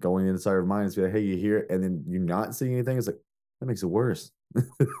she's like going inside her mind and be like, "Hey, you hear?" And then you not seeing anything. It's like that makes it worse.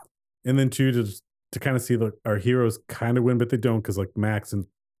 And then too, to kind of see our heroes kind of win, but they don't because like Max and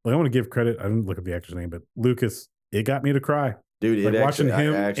like I want to give credit. I didn't look at the actor's name, but Lucas, it got me to cry. Dude, Like watching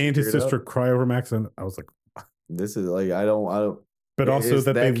him actually and his teared up. sister cry over Max, and I was like, This is like I don't. but also It's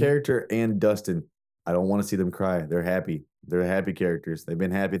that they character and Dustin. I don't want to see them cry. They're happy. They're happy characters. They've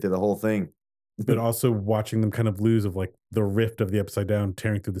been happy through the whole thing. but also watching them kind of lose of like the rift of the Upside Down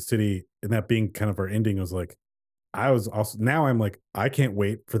tearing through the city, and that being kind of our ending was like, I was also now I'm like I can't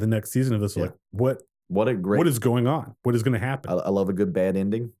wait for the next season of this. Yeah. Like What a great. what is going on? What is going to happen? I love a good bad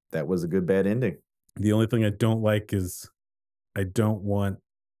ending. That was a good bad ending. The only thing I don't like is I don't want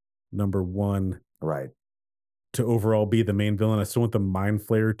number one Right. to overall be the main villain. I still want the Mind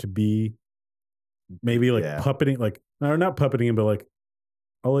Flayer to be maybe like Yeah. puppeting, like or not puppeting him, but like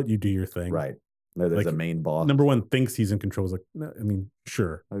I'll let you do your thing. Right. No, there's Like, a main boss. Number one thinks he's in control. Is like, no, I mean,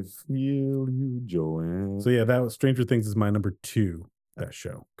 sure. I feel you, Joanne. So yeah, that was Stranger Things is my number 2. That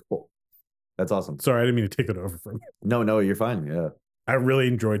show. Cool. That's awesome. Sorry, I didn't mean to take it over from you. No, you're fine. Yeah. I really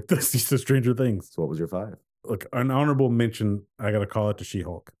enjoyed this. These Stranger Things. So what was your 5? Look, an honorable mention. I got to call it to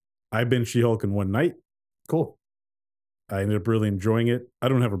She-Hulk. I've been She-Hulk in one night. Cool. I ended up really enjoying it. I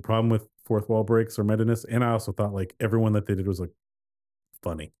don't have a problem with fourth wall breaks or meta-ness. And I also thought like everyone that they did was like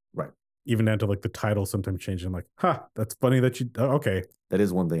funny. Right. Even down to like the title sometimes changing. I'm like, that's funny that you, okay. That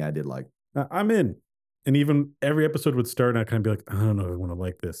is one thing I did like. I'm in. And even every episode would start and I'd kind of be like, I don't know if I want to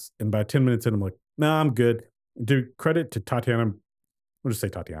like this. And by 10 minutes in, I'm like, no, I'm good. Do credit to Tatiana. We'll just say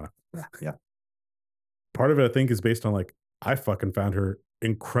Tatiana. Yeah. Part of it, I think, is based on like, I fucking found her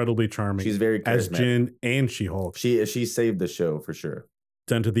incredibly charming. She's very as charismatic. Jin and She-Hulk. She saved the show for sure.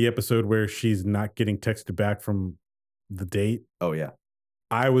 Down to the episode where she's not getting texted back from the date. Oh yeah.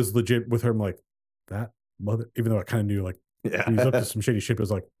 I was legit with her. I'm like, that mother, even though I kind of knew like Yeah. he was up to some shady shit. It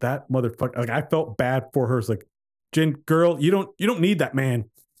was like that motherfucker. Like I felt bad for her. It's like, Jen, girl, you don't need that man.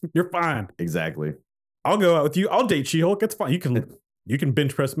 You're fine. Exactly. I'll go out with you. I'll date She-Hulk. It's fine. You can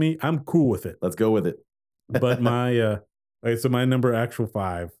bench press me. I'm cool with it. Let's go with it. But my okay, so my number actual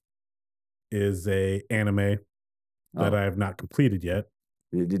 5 is a anime that I have not completed yet.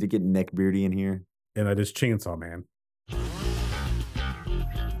 Did it get neckbeardy in here? And that is Chainsaw Man.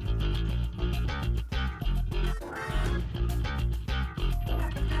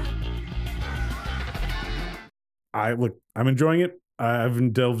 I'm enjoying it. I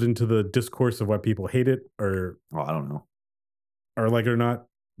haven't delved into the discourse of why people hate it or I don't know. Or like it or not.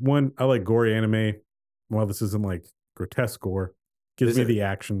 One, I like gory anime. While this isn't like grotesque gore, gives me the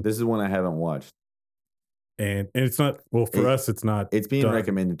action. This is one I haven't watched. And it's not, well, for us, it's not. It's being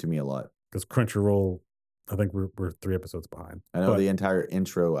recommended to me a lot. Because Crunchyroll, I think we're 3 episodes behind. I know the entire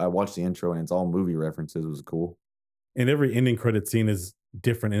intro. I watched the intro and it's all movie references. It was cool. And every ending credit scene is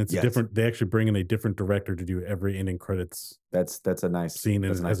different. And it's different. They actually bring in a different director to do every ending credits. That's a nice scene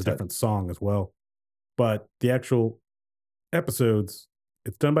and it has a different song as well. But the actual episodes,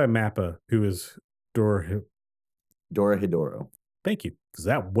 It's done by Mappa, who is Dor. Dora Hidoro. Thank you, because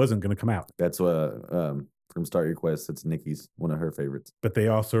that wasn't going to come out. That's what from Start Your Quest. It's Nikki's one of her favorites. But they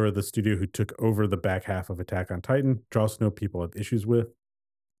also are the studio who took over the back half of Attack on Titan, which I also know people have issues with.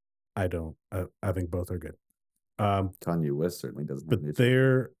 I don't. I think both are good. Kanye West certainly doesn't have an But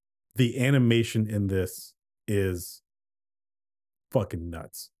issue. the animation in this is fucking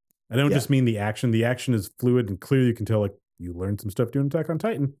nuts. I don't Yeah. just mean the action. The action is fluid and clearly you can tell like you learned some stuff doing Attack on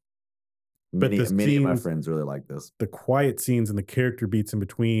Titan. But Many of my scenes, friends really like this. the quiet scenes and the character beats in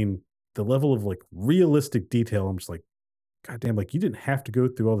between, the level of like realistic detail, I'm just like, God damn, like you didn't have to go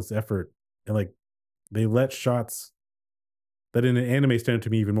through all this effort. And like they let shots that in an anime stand out to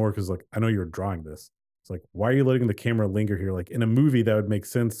me even more because like I know you're drawing this. It's like, why are you letting the camera linger here? Like in a movie, that would make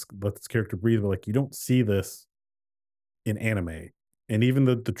sense. Let this character breathe, but like you don't see this in anime. And even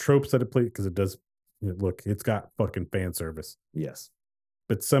the tropes that it plays, because it does look, it's got fucking fan service. Yes.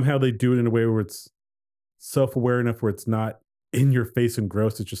 But somehow they do it in a way where it's self-aware enough where it's not in your face and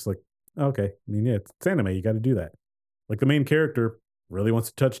gross. It's just like, okay. I mean, yeah, it's anime. You got to do that. Like the main character really wants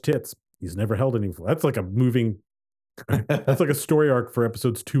to touch tits. He's never held any before. That's like a moving, that's like a story arc for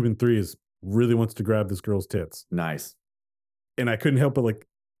episodes 2 and 3 is really wants to grab this girl's tits. Nice. And I couldn't help but like,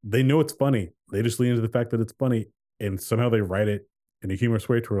 they know it's funny. They just lean into the fact that it's funny. And somehow they write it in a humorous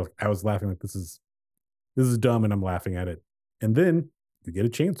way to where like, I was laughing like this is dumb and I'm laughing at it. And then you get a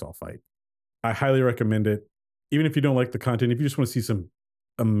chainsaw fight. I highly recommend it. Even if you don't like the content, if you just want to see some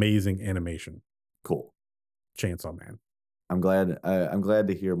amazing animation. Cool. Chainsaw Man. I'm glad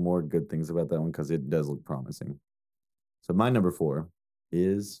to hear more good things about that one because it does look promising. So my number 4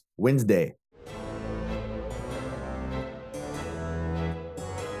 is Wednesday.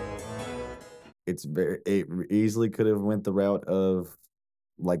 It easily could have went the route of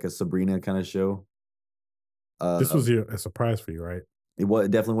like a Sabrina kind of show. This was a surprise for you, right? It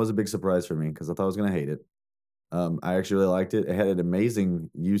definitely was a big surprise for me because I thought I was gonna hate it. I actually really liked it. It had an amazing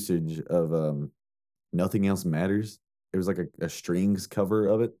usage of Nothing Else Matters. It was like a strings cover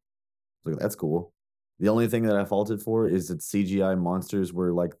of it. I was like, that's cool. The only thing that I faulted for is that CGI monsters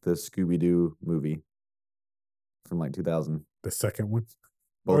were like the Scooby Doo movie from like 2000. The second one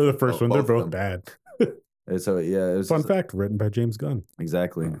or the first one. They're both bad. And so yeah, it was Fun fact, written by James Gunn.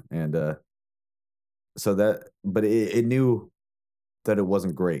 exactly. And so that, but it knew that it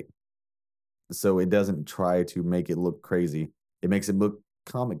wasn't great. So it doesn't try to make it look crazy. It makes it look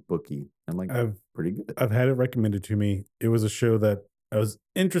comic booky. I'm like, pretty good. I've had it recommended to me. It was a show that I was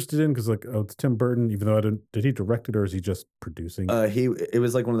interested in because like, oh, it's Tim Burton, even though I didn't, did he direct it or is he just producing? It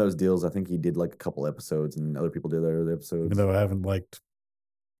was like one of those deals. I think he did like a couple episodes and other people did other episodes. Even though I haven't liked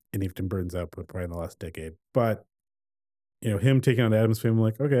any of Tim Burton's output probably in the last decade. But you know, him taking on Adam's Family,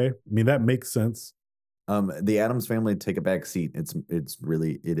 like, okay, I mean, that makes sense. The Adams Family take a back seat. It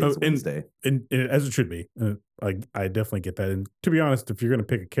is Wednesday. And as it should be. I definitely get that. And to be honest, if you're gonna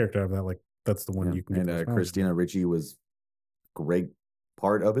pick a character out of that, like that's the one you can get. And Christina Ricci was great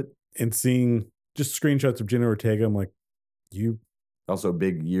part of it. And seeing just screenshots of Jenna Ortega, I'm like, you also a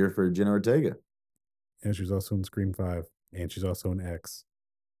big year for Jenna Ortega. And she's also in Scream 5. And she's also in X.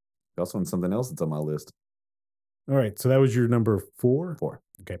 Also in something else that's on my list. All right. So that was your number 4? 4.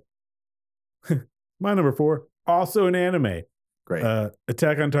 Okay. My number 4, also an anime. Great.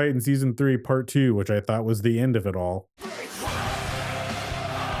 Attack on Titan Season 3, Part 2, which I thought was the end of it all.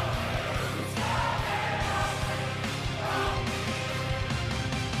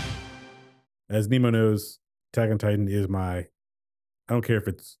 As Nemo knows, Attack on Titan is I don't care if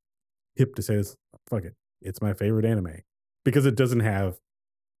it's hip to say this, fuck it. It's my favorite anime. Because it doesn't have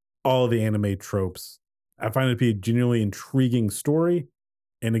all the anime tropes. I find it to be a genuinely intriguing story.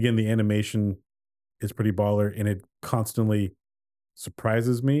 And again, the animation is pretty baller and it constantly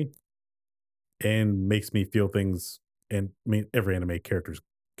surprises me and makes me feel things. And I mean, every anime characters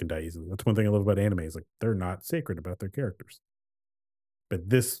can die easily. That's one thing I love about anime is like they're not sacred about their characters.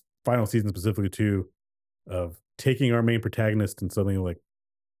 But this final season specifically too, of taking our main protagonist and something like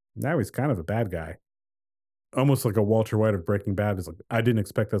now he's kind of a bad guy. Almost like a Walter White of Breaking Bad is like I didn't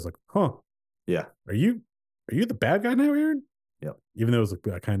expect that. I was like, huh. Yeah. Are you the bad guy now, Aaron? Yep. Even though it was like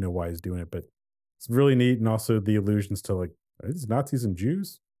I kind of know why he's doing it, but it's really neat, and also the allusions to like are these Nazis and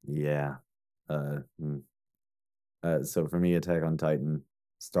Jews. Yeah. So for me, Attack on Titan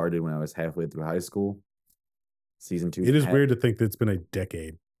started when I was halfway through high school. Season 2. It is weird to think that it's been a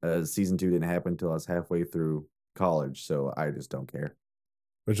decade. Season 2 didn't happen until I was halfway through college, so I just don't care.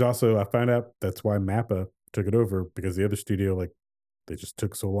 Which also I found out that's why Mappa took it over because the other studio like they just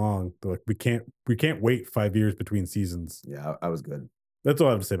took so long. They're like we can't wait 5 years between seasons. Yeah, I was good. That's all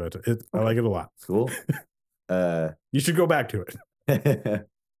I have to say about it. I like it a lot. Cool. You should go back to it.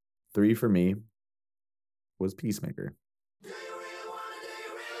 Three for me was Peacemaker.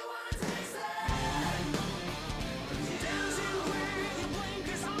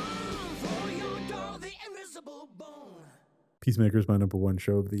 Peacemaker is my number one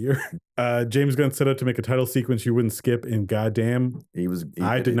show of the year. James Gunn set out to make a title sequence you wouldn't skip, and goddamn,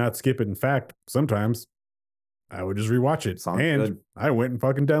 I did not skip it. In fact, sometimes I would just rewatch it. Song's and good. I went and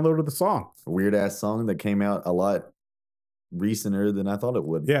fucking downloaded the song. A weird ass song that came out a lot recenter than I thought it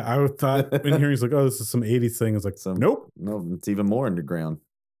would. Yeah, I thought in hearing it's like, oh, this is some 80s thing. It's like, nope. No, it's even more underground.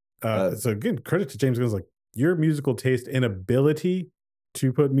 So again, credit to James Gunn's like your musical taste and ability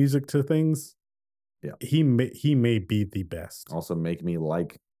to put music to things. Yeah, he may be the best. Also, make me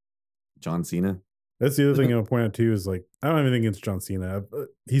like John Cena. That's the other thing I'll point out too is like I don't have anything against John Cena.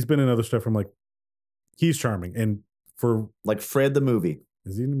 He's been in other stuff. I'm like, he's charming, and for like Fred the movie.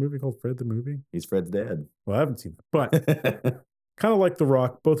 Is he in a movie called Fred the movie? He's Fred's dad. Well, I haven't seen it, but kind of like The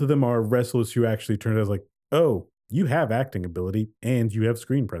Rock, both of them are wrestlers who actually turned out like, oh, you have acting ability and you have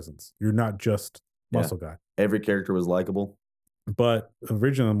screen presence. You're not just muscle guy. Every character was likable. But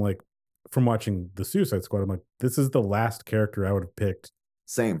originally, I'm like, from watching the Suicide Squad, I'm like, this is the last character I would have picked.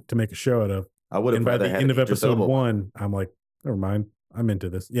 Same. To make a show out of. I would have. And by the end of episode 1, I'm like, never mind. I'm into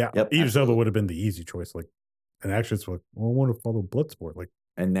this. Yeah. Yep, Idris Elba would have been the easy choice. Like, and actually, it's like, well, I want to follow Bloodsport. Like,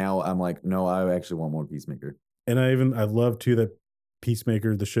 and now I'm like, no, I actually want more Peacemaker. And I love too that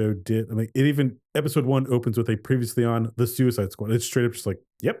Peacemaker, the show did. I mean, it even episode 1 opens with a previously on the Suicide Squad. It's straight up just like,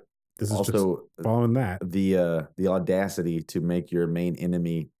 yep, this is also just following that. The audacity to make your main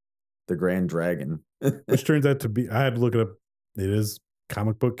enemy the Grand Dragon, which turns out to be. I had to look it up. It is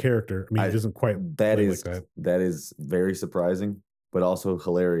comic book character. I mean, it doesn't quite. That is very surprising, but also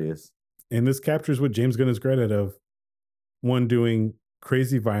hilarious. And this captures what James Gunn is great at of one doing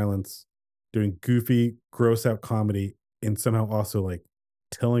crazy violence, doing goofy, gross out comedy, and somehow also like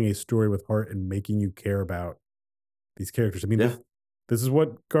telling a story with heart and making you care about these characters. I mean, this is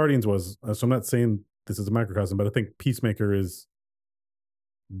what Guardians was. So I'm not saying this is a microcosm, but I think Peacemaker is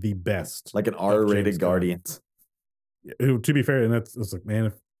the best. Like an R-rated Guardians. To be fair, and it's like,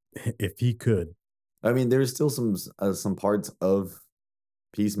 man, if he could. I mean, there's still some parts of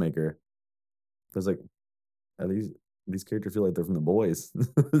Peacemaker. There's like, these characters feel like they're from The Boys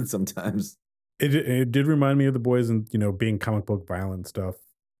sometimes. It did remind me of The Boys and, being comic book violent stuff.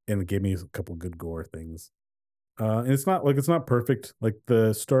 And it gave me a couple good gore things. And it's not perfect. Like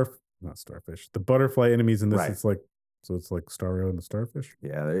the the butterfly enemies in this, it's like, so it's like Starro and the starfish.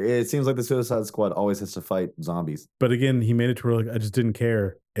 Yeah, it seems like the Suicide Squad always has to fight zombies. But again, he made it to where like I just didn't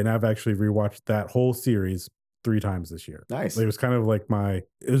care. And I've actually rewatched that whole series 3 times this year. Nice. It was kind of like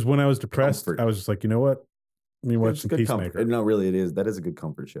it was when I was depressed. I was just like, you know what? Let me watch some Peacemaker. No, really, it is. That is a good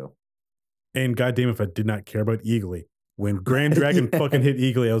comfort show. And goddamn, if I did not care about Eagly, when Grand Dragon fucking hit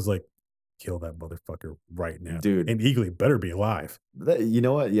Eagly, I was like, kill that motherfucker right now, dude. And Eagly better be alive. You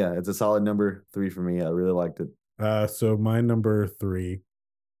know what? Yeah, it's a solid number 3 for me. I really liked it. So my number 3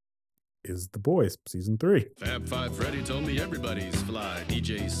 is The Boys, season 3. Fab Five Freddy told me everybody's fly.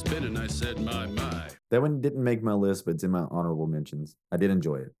 DJ spinning, I said my. That one didn't make my list, but it's in my honorable mentions. I did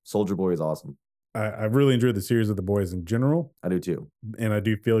enjoy it. Soldier Boy is awesome. I really enjoyed the series of The Boys in general. I do too. And I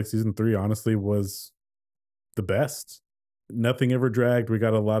do feel like season 3 honestly was the best. Nothing ever dragged. We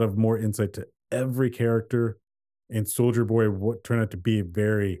got a lot of more insight to every character. And Soldier Boy turned out to be a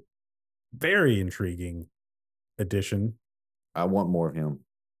very, very intriguing addition. I want more of him.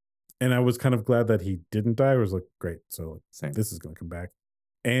 And I was kind of glad that he didn't die. I was like, great. So Same. This is going to come back.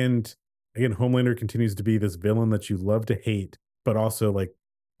 And again, Homelander continues to be this villain that you love to hate, but also like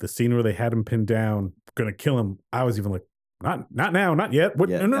the scene where they had him pinned down, going to kill him. I was even like, not now, not yet. What?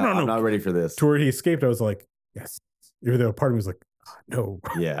 Yeah, no. I'm not ready for this. To where he escaped, I was like, yes. Even though part of me was like, oh,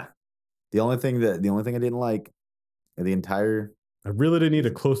 no. Yeah. The only thing I didn't like I really didn't need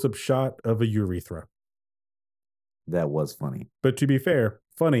a close-up shot of a urethra. That was funny. But to be fair,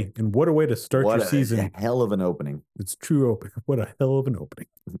 funny. And what a way to start your season. What a hell of an opening. It's true open. What a hell of an opening.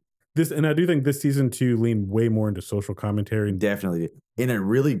 And I do think this season 2 leaned way more into social commentary. Definitely. In a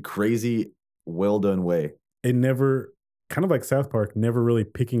really crazy, well done way. It never, kind of like South Park, never really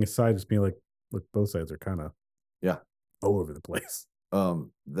picking a side, just being like, look, both sides are kind of all over the place.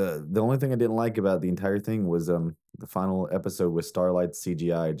 The only thing I didn't like about the entire thing was the final episode with Starlight's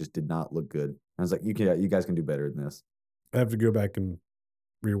CGI just did not look good. I was like, you guys can do better than this. I have to go back and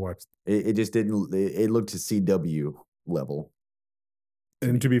rewatch. It just didn't. It looked to CW level.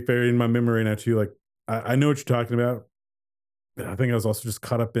 And to be fair, in my memory now too, like I know what you're talking about, but I think I was also just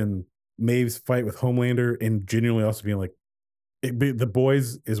caught up in Maeve's fight with Homelander and genuinely also being like, The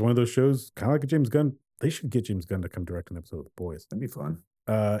Boys is one of those shows, kind of like a James Gunn they should get James Gunn to come direct an episode with the boys. That'd be fun.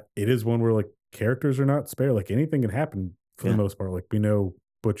 It is one where like characters are not spare. Like anything can happen for the Yeah. most part. Like we know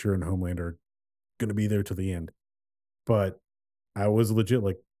Butcher and Homelander are going to be there to the end, but I was legit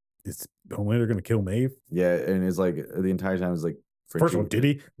like, is Homelander going to kill Maeve? Yeah, and it's like the entire time it's like, First of all, did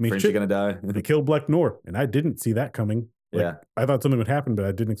he? I mean, Frenchie shit, gonna die? they killed Black Noir, and I didn't see that coming. Like, Yeah. I thought something would happen, but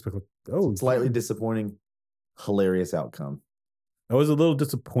I didn't expect. Like, oh, Slightly disappointing, hilarious outcome. I was a little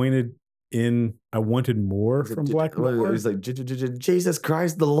disappointed in. I wanted more from Black Noir, He's like, Jesus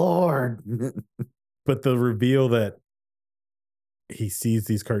Christ, the Lord. but the reveal that he sees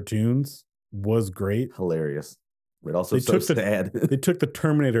these cartoons was great. Hilarious, but also They so took the- sad. They took the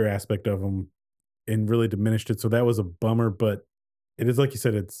Terminator aspect of them and really diminished it, so that was a bummer. But it is like you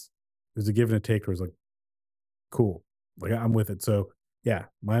said, it's a give and a take. Where it's like, cool, like I'm with it. So yeah,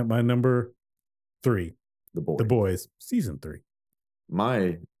 my number 3, The Boy. The Boys, season 3.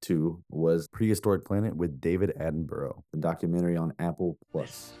 My 2 was Prehistoric Planet with David Attenborough. the documentary on Apple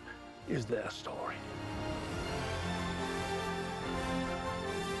Plus. Is their story.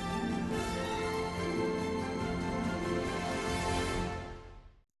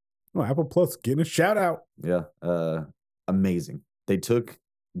 Oh, Apple Plus getting a shout out. Yeah, amazing. They took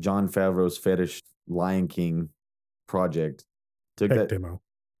Jon Favreau's fetish Lion King project, took Tech that demo.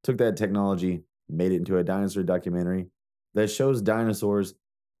 took that technology, made it into a dinosaur documentary that shows dinosaurs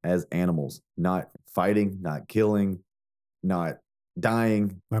as animals, not fighting, not killing, not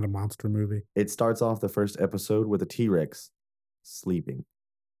dying. Not a monster movie. It starts off the first episode with a T-Rex sleeping.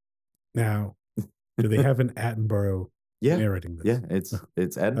 Now, do they have an Attenborough Yeah, narrating this? yeah, it's I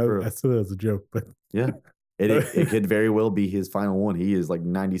Attenborough. said that as a joke, but Yeah, it could very well be his final one. He is like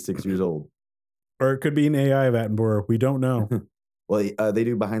 96 years old. or it could be an AI of Attenborough. We don't know. Well, they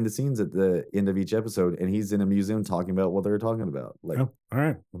do behind the scenes at the end of each episode, and he's in a museum talking about what they're talking about. Like, Oh, all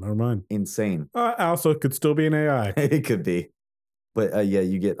right. Well, never mind. insane. Also, it could still be an AI. It could be. But yeah,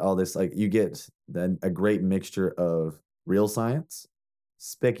 you get all this, like, you get a great mixture of real science,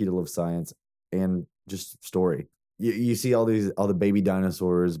 speculative science, and just story. You see all the baby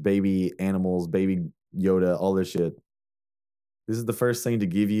dinosaurs, baby animals, baby Yoda, all this shit. This is the first thing to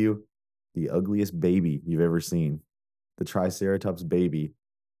give you the ugliest baby you've ever seen. The Triceratops baby.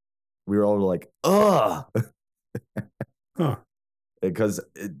 We were all like, ugh! Huh. Because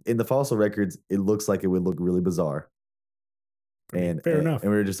in the fossil records, it looks like it would look really bizarre. Fair enough.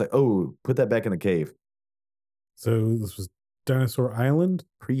 And we were just like, oh, put that back in the cave. So this was Dinosaur Island?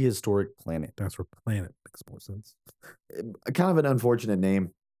 Prehistoric Planet. Dinosaur Planet makes more sense. Kind of an unfortunate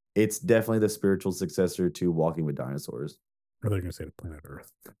name. It's definitely the spiritual successor to Walking with Dinosaurs. Or they're going to say the Planet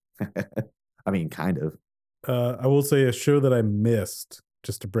Earth. I mean, kind of. I will say a show that I missed,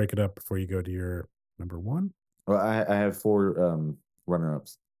 just to break it up before you go to your number 1. Well, I have 4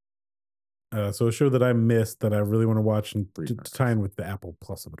 runner-ups. So a show that I missed that I really want to watch and Three to parts. tie in with the Apple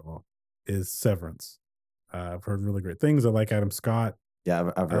Plus of it all is Severance. I've heard really great things. I like Adam Scott.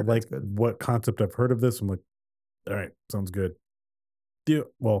 Yeah, I've I heard like that's good. what concept I've heard of this. I'm like, all right, sounds good.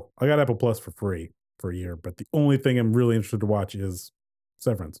 Well, I got Apple Plus for free for a year, but the only thing I'm really interested to watch is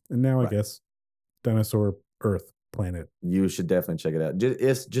Severance. And now I Right. guess Dinosaur Earth Planet. You should definitely check it out.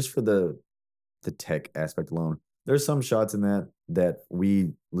 Just for the tech aspect alone. There's some shots in that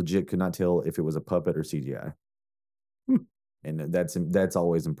we legit could not tell if it was a puppet or CGI. Hmm. And that's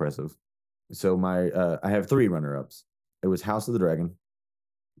always impressive. So I have 3 runner-ups. It was House of the Dragon,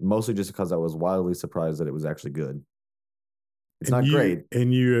 mostly just because I was wildly surprised that it was actually good. It's And not you- great.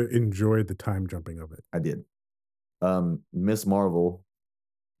 And you enjoyed the time jumping of it. I did. Miss Marvel,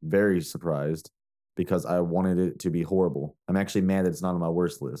 very surprised because I wanted it to be horrible. I'm actually mad that it's not on my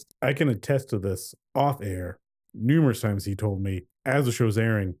worst list. I can attest to this off air. Numerous times he told me as the show's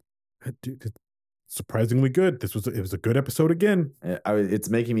airing, dude, it's surprisingly good. It was a good episode again. It's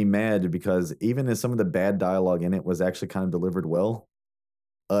making me mad because even as some of the bad dialogue in it was actually kind of delivered well,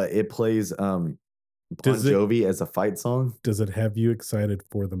 it plays Bon Does it- Jovi as a fight song. Does it have you excited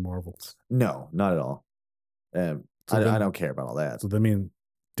for the Marvels? No, not at all. So I then- don't care about all that. So I mean,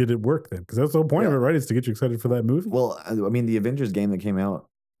 did it work then? Because that's the whole point of Yeah. it, right? Is to get you excited for that movie. Well, I mean, the Avengers game that came out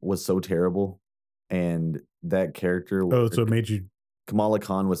was so terrible, and that character, So it made you. Kamala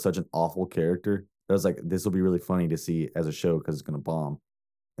Khan was such an awful character. I was like, this will be really funny to see as a show because it's going to bomb.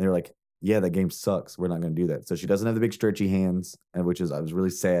 And they're like, yeah, that game sucks. We're not going to do that. So she doesn't have the big stretchy hands, and which is I was really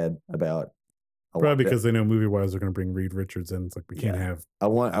sad about. Probably because they know movie wise they're going to bring Reed Richards in. It's like we can't Yeah. have. I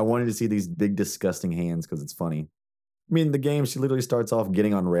wanted to see these big disgusting hands because it's funny. I mean, the game she literally starts off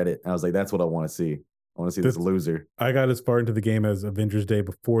getting on Reddit. I was like, that's what I want to see. I want to see this This- loser. I got as far into the game as Avengers Day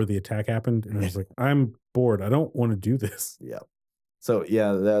before the attack happened, and I was like, I'm bored. I don't want to do this. Yeah. So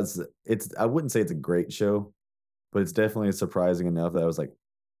yeah, I wouldn't say it's a great show, but it's definitely surprising enough that I was like,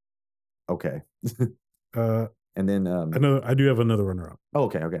 okay. Uh, And then I do have another runner-up. oh,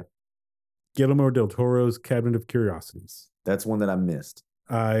 okay. Guillermo del Toro's Cabinet of Curiosities. That's one that I missed.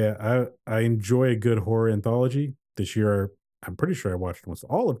 I enjoy a good horror anthology. This year, I'm pretty sure I watched almost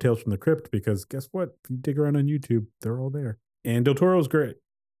all of Tales from the Crypt because guess what? If you dig around on YouTube, they're all there. And Del Toro's great.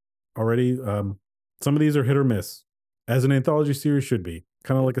 Already, some of these are hit or miss, as an anthology series should be.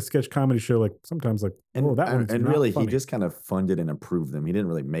 Kind of like a sketch comedy show. Like sometimes, like And that one's and not really funny. he just kind of funded and approved them. He didn't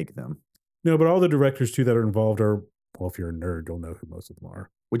really make them, No, but all the directors too that are involved are, well, if you're a nerd, you'll know who most of them are.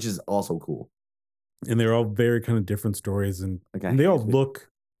 which is also cool. And they're all very kind of different stories, and, Like, and they all look.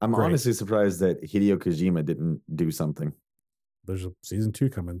 I'm great. honestly surprised that Hideo Kojima didn't do something. There's a season 2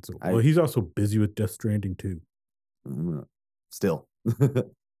 coming. So, I- well, he's also busy with Death Stranding too. Still.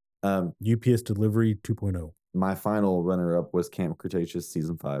 UPS Delivery 2.0. My final runner-up was Camp Cretaceous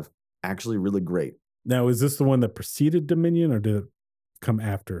season 5. Actually really great. Now, is this the one that preceded Dominion, or did it come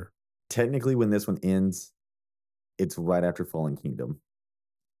after? Technically, when this one ends, it's right after Fallen Kingdom.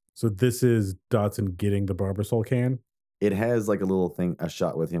 So this is Dodson getting the Barbasol can. It has like a little thing, a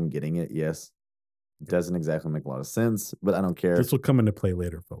shot with him getting it, yes. It doesn't exactly make a lot of sense, but I don't care. This will come into play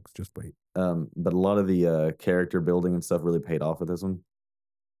later, folks. Just wait. But a lot of the character building and stuff really paid off with this one.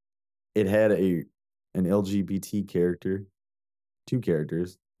 It had an LGBT character, 2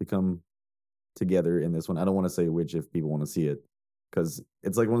 characters become together in this one. I don't want to say which if people want to see it, because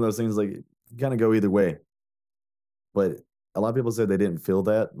it's like one of those things like kind of go either way. But a lot of people said they didn't feel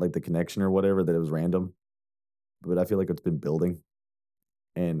that, like the connection or whatever, that it was random. But I feel like it's been building.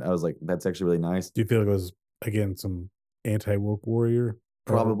 And I was like, that's actually really nice. Do you feel like it was, again, some anti-woke warrior?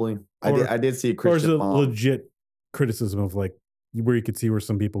 Probably. or- I did see a Or is Christian it mom. legit criticism of like where you could see where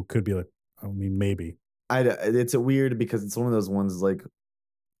some people could be like, I mean, maybe. It's a weird because it's one of those ones like,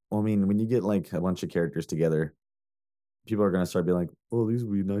 well, I mean, when you get like a bunch of characters together, people are going to start being like, oh, these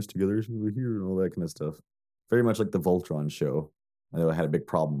would be nice together over here and all that kind of stuff. Very much like the Voltron show. I know I had a big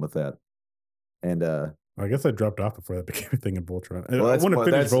problem with that. And I guess I dropped off before that became a thing in Voltron. well, I want to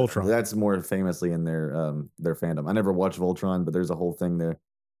finish Voltron. That's more famously in their fandom. I never watched Voltron, but there's a whole thing there.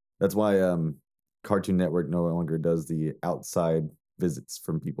 That's why Cartoon Network no longer does the outside visits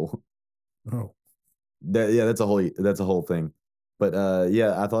from people. Oh, That's a whole thing. But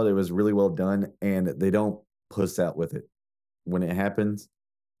yeah, I thought it was really well done, and they don't puss out with it. When it happens,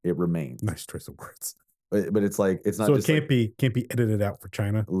 it remains. nice choice of words. But it's like it's not. So it just can't like, be edited out for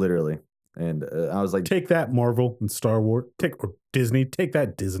China. literally. And I was like, Take that, Marvel and Star Wars. Or Disney. Take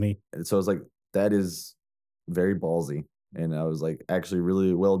that, Disney. so I was like, that is very ballsy. And I was like, actually,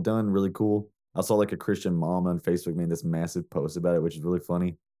 really well done, really cool. I saw like a Christian mom on Facebook made this massive post about it, which is really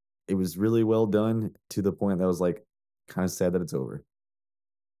funny. It was really well done to the point that I was like, kind of sad that it's over.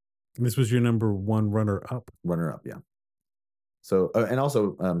 This was your number 1 runner up. Runner up, yeah. So and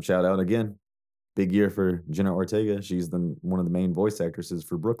also shout out again, big year for Jenna Ortega. She's one of the main voice actresses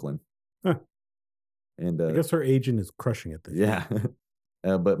for Brooklyn. Huh. And I guess her agent is crushing it. This year.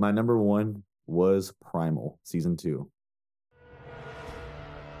 yeah. But my number 1 was Primal season 2.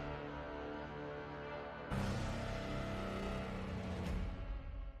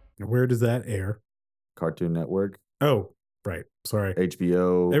 Where does that air? Cartoon Network, Oh, right. Sorry.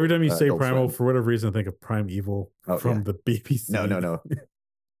 HBO. Every time you say Adult Primal, Swim. for whatever reason, I think of Prime Evil from yeah. the BBC.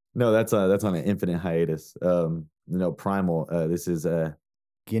 No, that's on an infinite hiatus. No, Primal. This is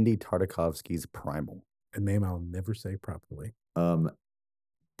Gendy Tartakovsky's Primal. A name I'll never say properly.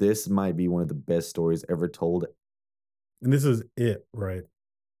 This might be one of the best stories ever told. And this is it, right?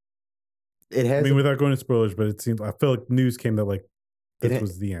 It I has. mean, without going to spoilers, but it seemed I feel like news came that like this It-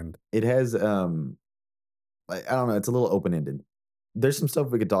 was the end. It has. I don't know. It's a little open ended. There's some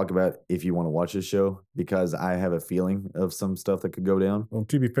stuff we could talk about if you want to watch this show because I have a feeling of some stuff that could go down. Well,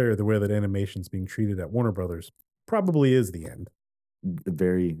 to be fair, the way that animation's being treated at Warner Brothers probably is the end.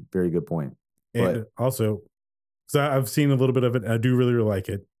 Very, very good point. And also, so I've seen a little bit of it. And I do really, really like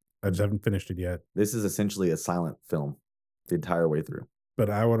it. I just haven't finished it yet. This is essentially a silent film the entire way through. But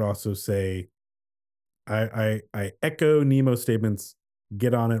I would also say, I echo Nemo's statements.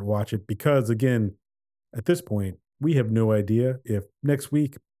 Get on it, watch it, because again, at this point, we have no idea if next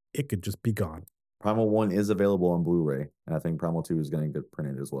week it could just be gone. Primal 1 is available on Blu-ray, and I think Primal 2 is going to get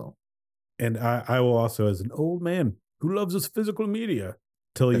printed as well. And I will also, as an old man who loves his physical media,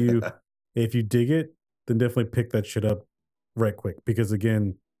 tell you if you dig it, then definitely pick that shit up right quick. Because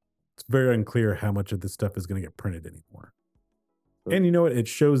again, it's very unclear how much of this stuff is going to get printed anymore. And you know what? It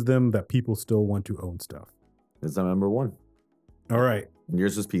shows them that people still want to own stuff. It's my number 1. All right. And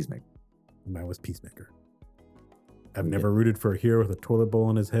yours was Peacemaker. And mine was Peacemaker. I've never rooted for a hero with a toilet bowl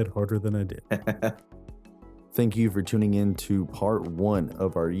on his head harder than I did. Thank you for tuning in to part 1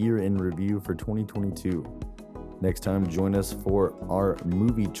 of our year-end review for 2022. Next time, join us for our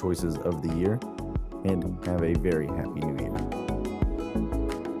movie choices of the year, and have a very happy new year.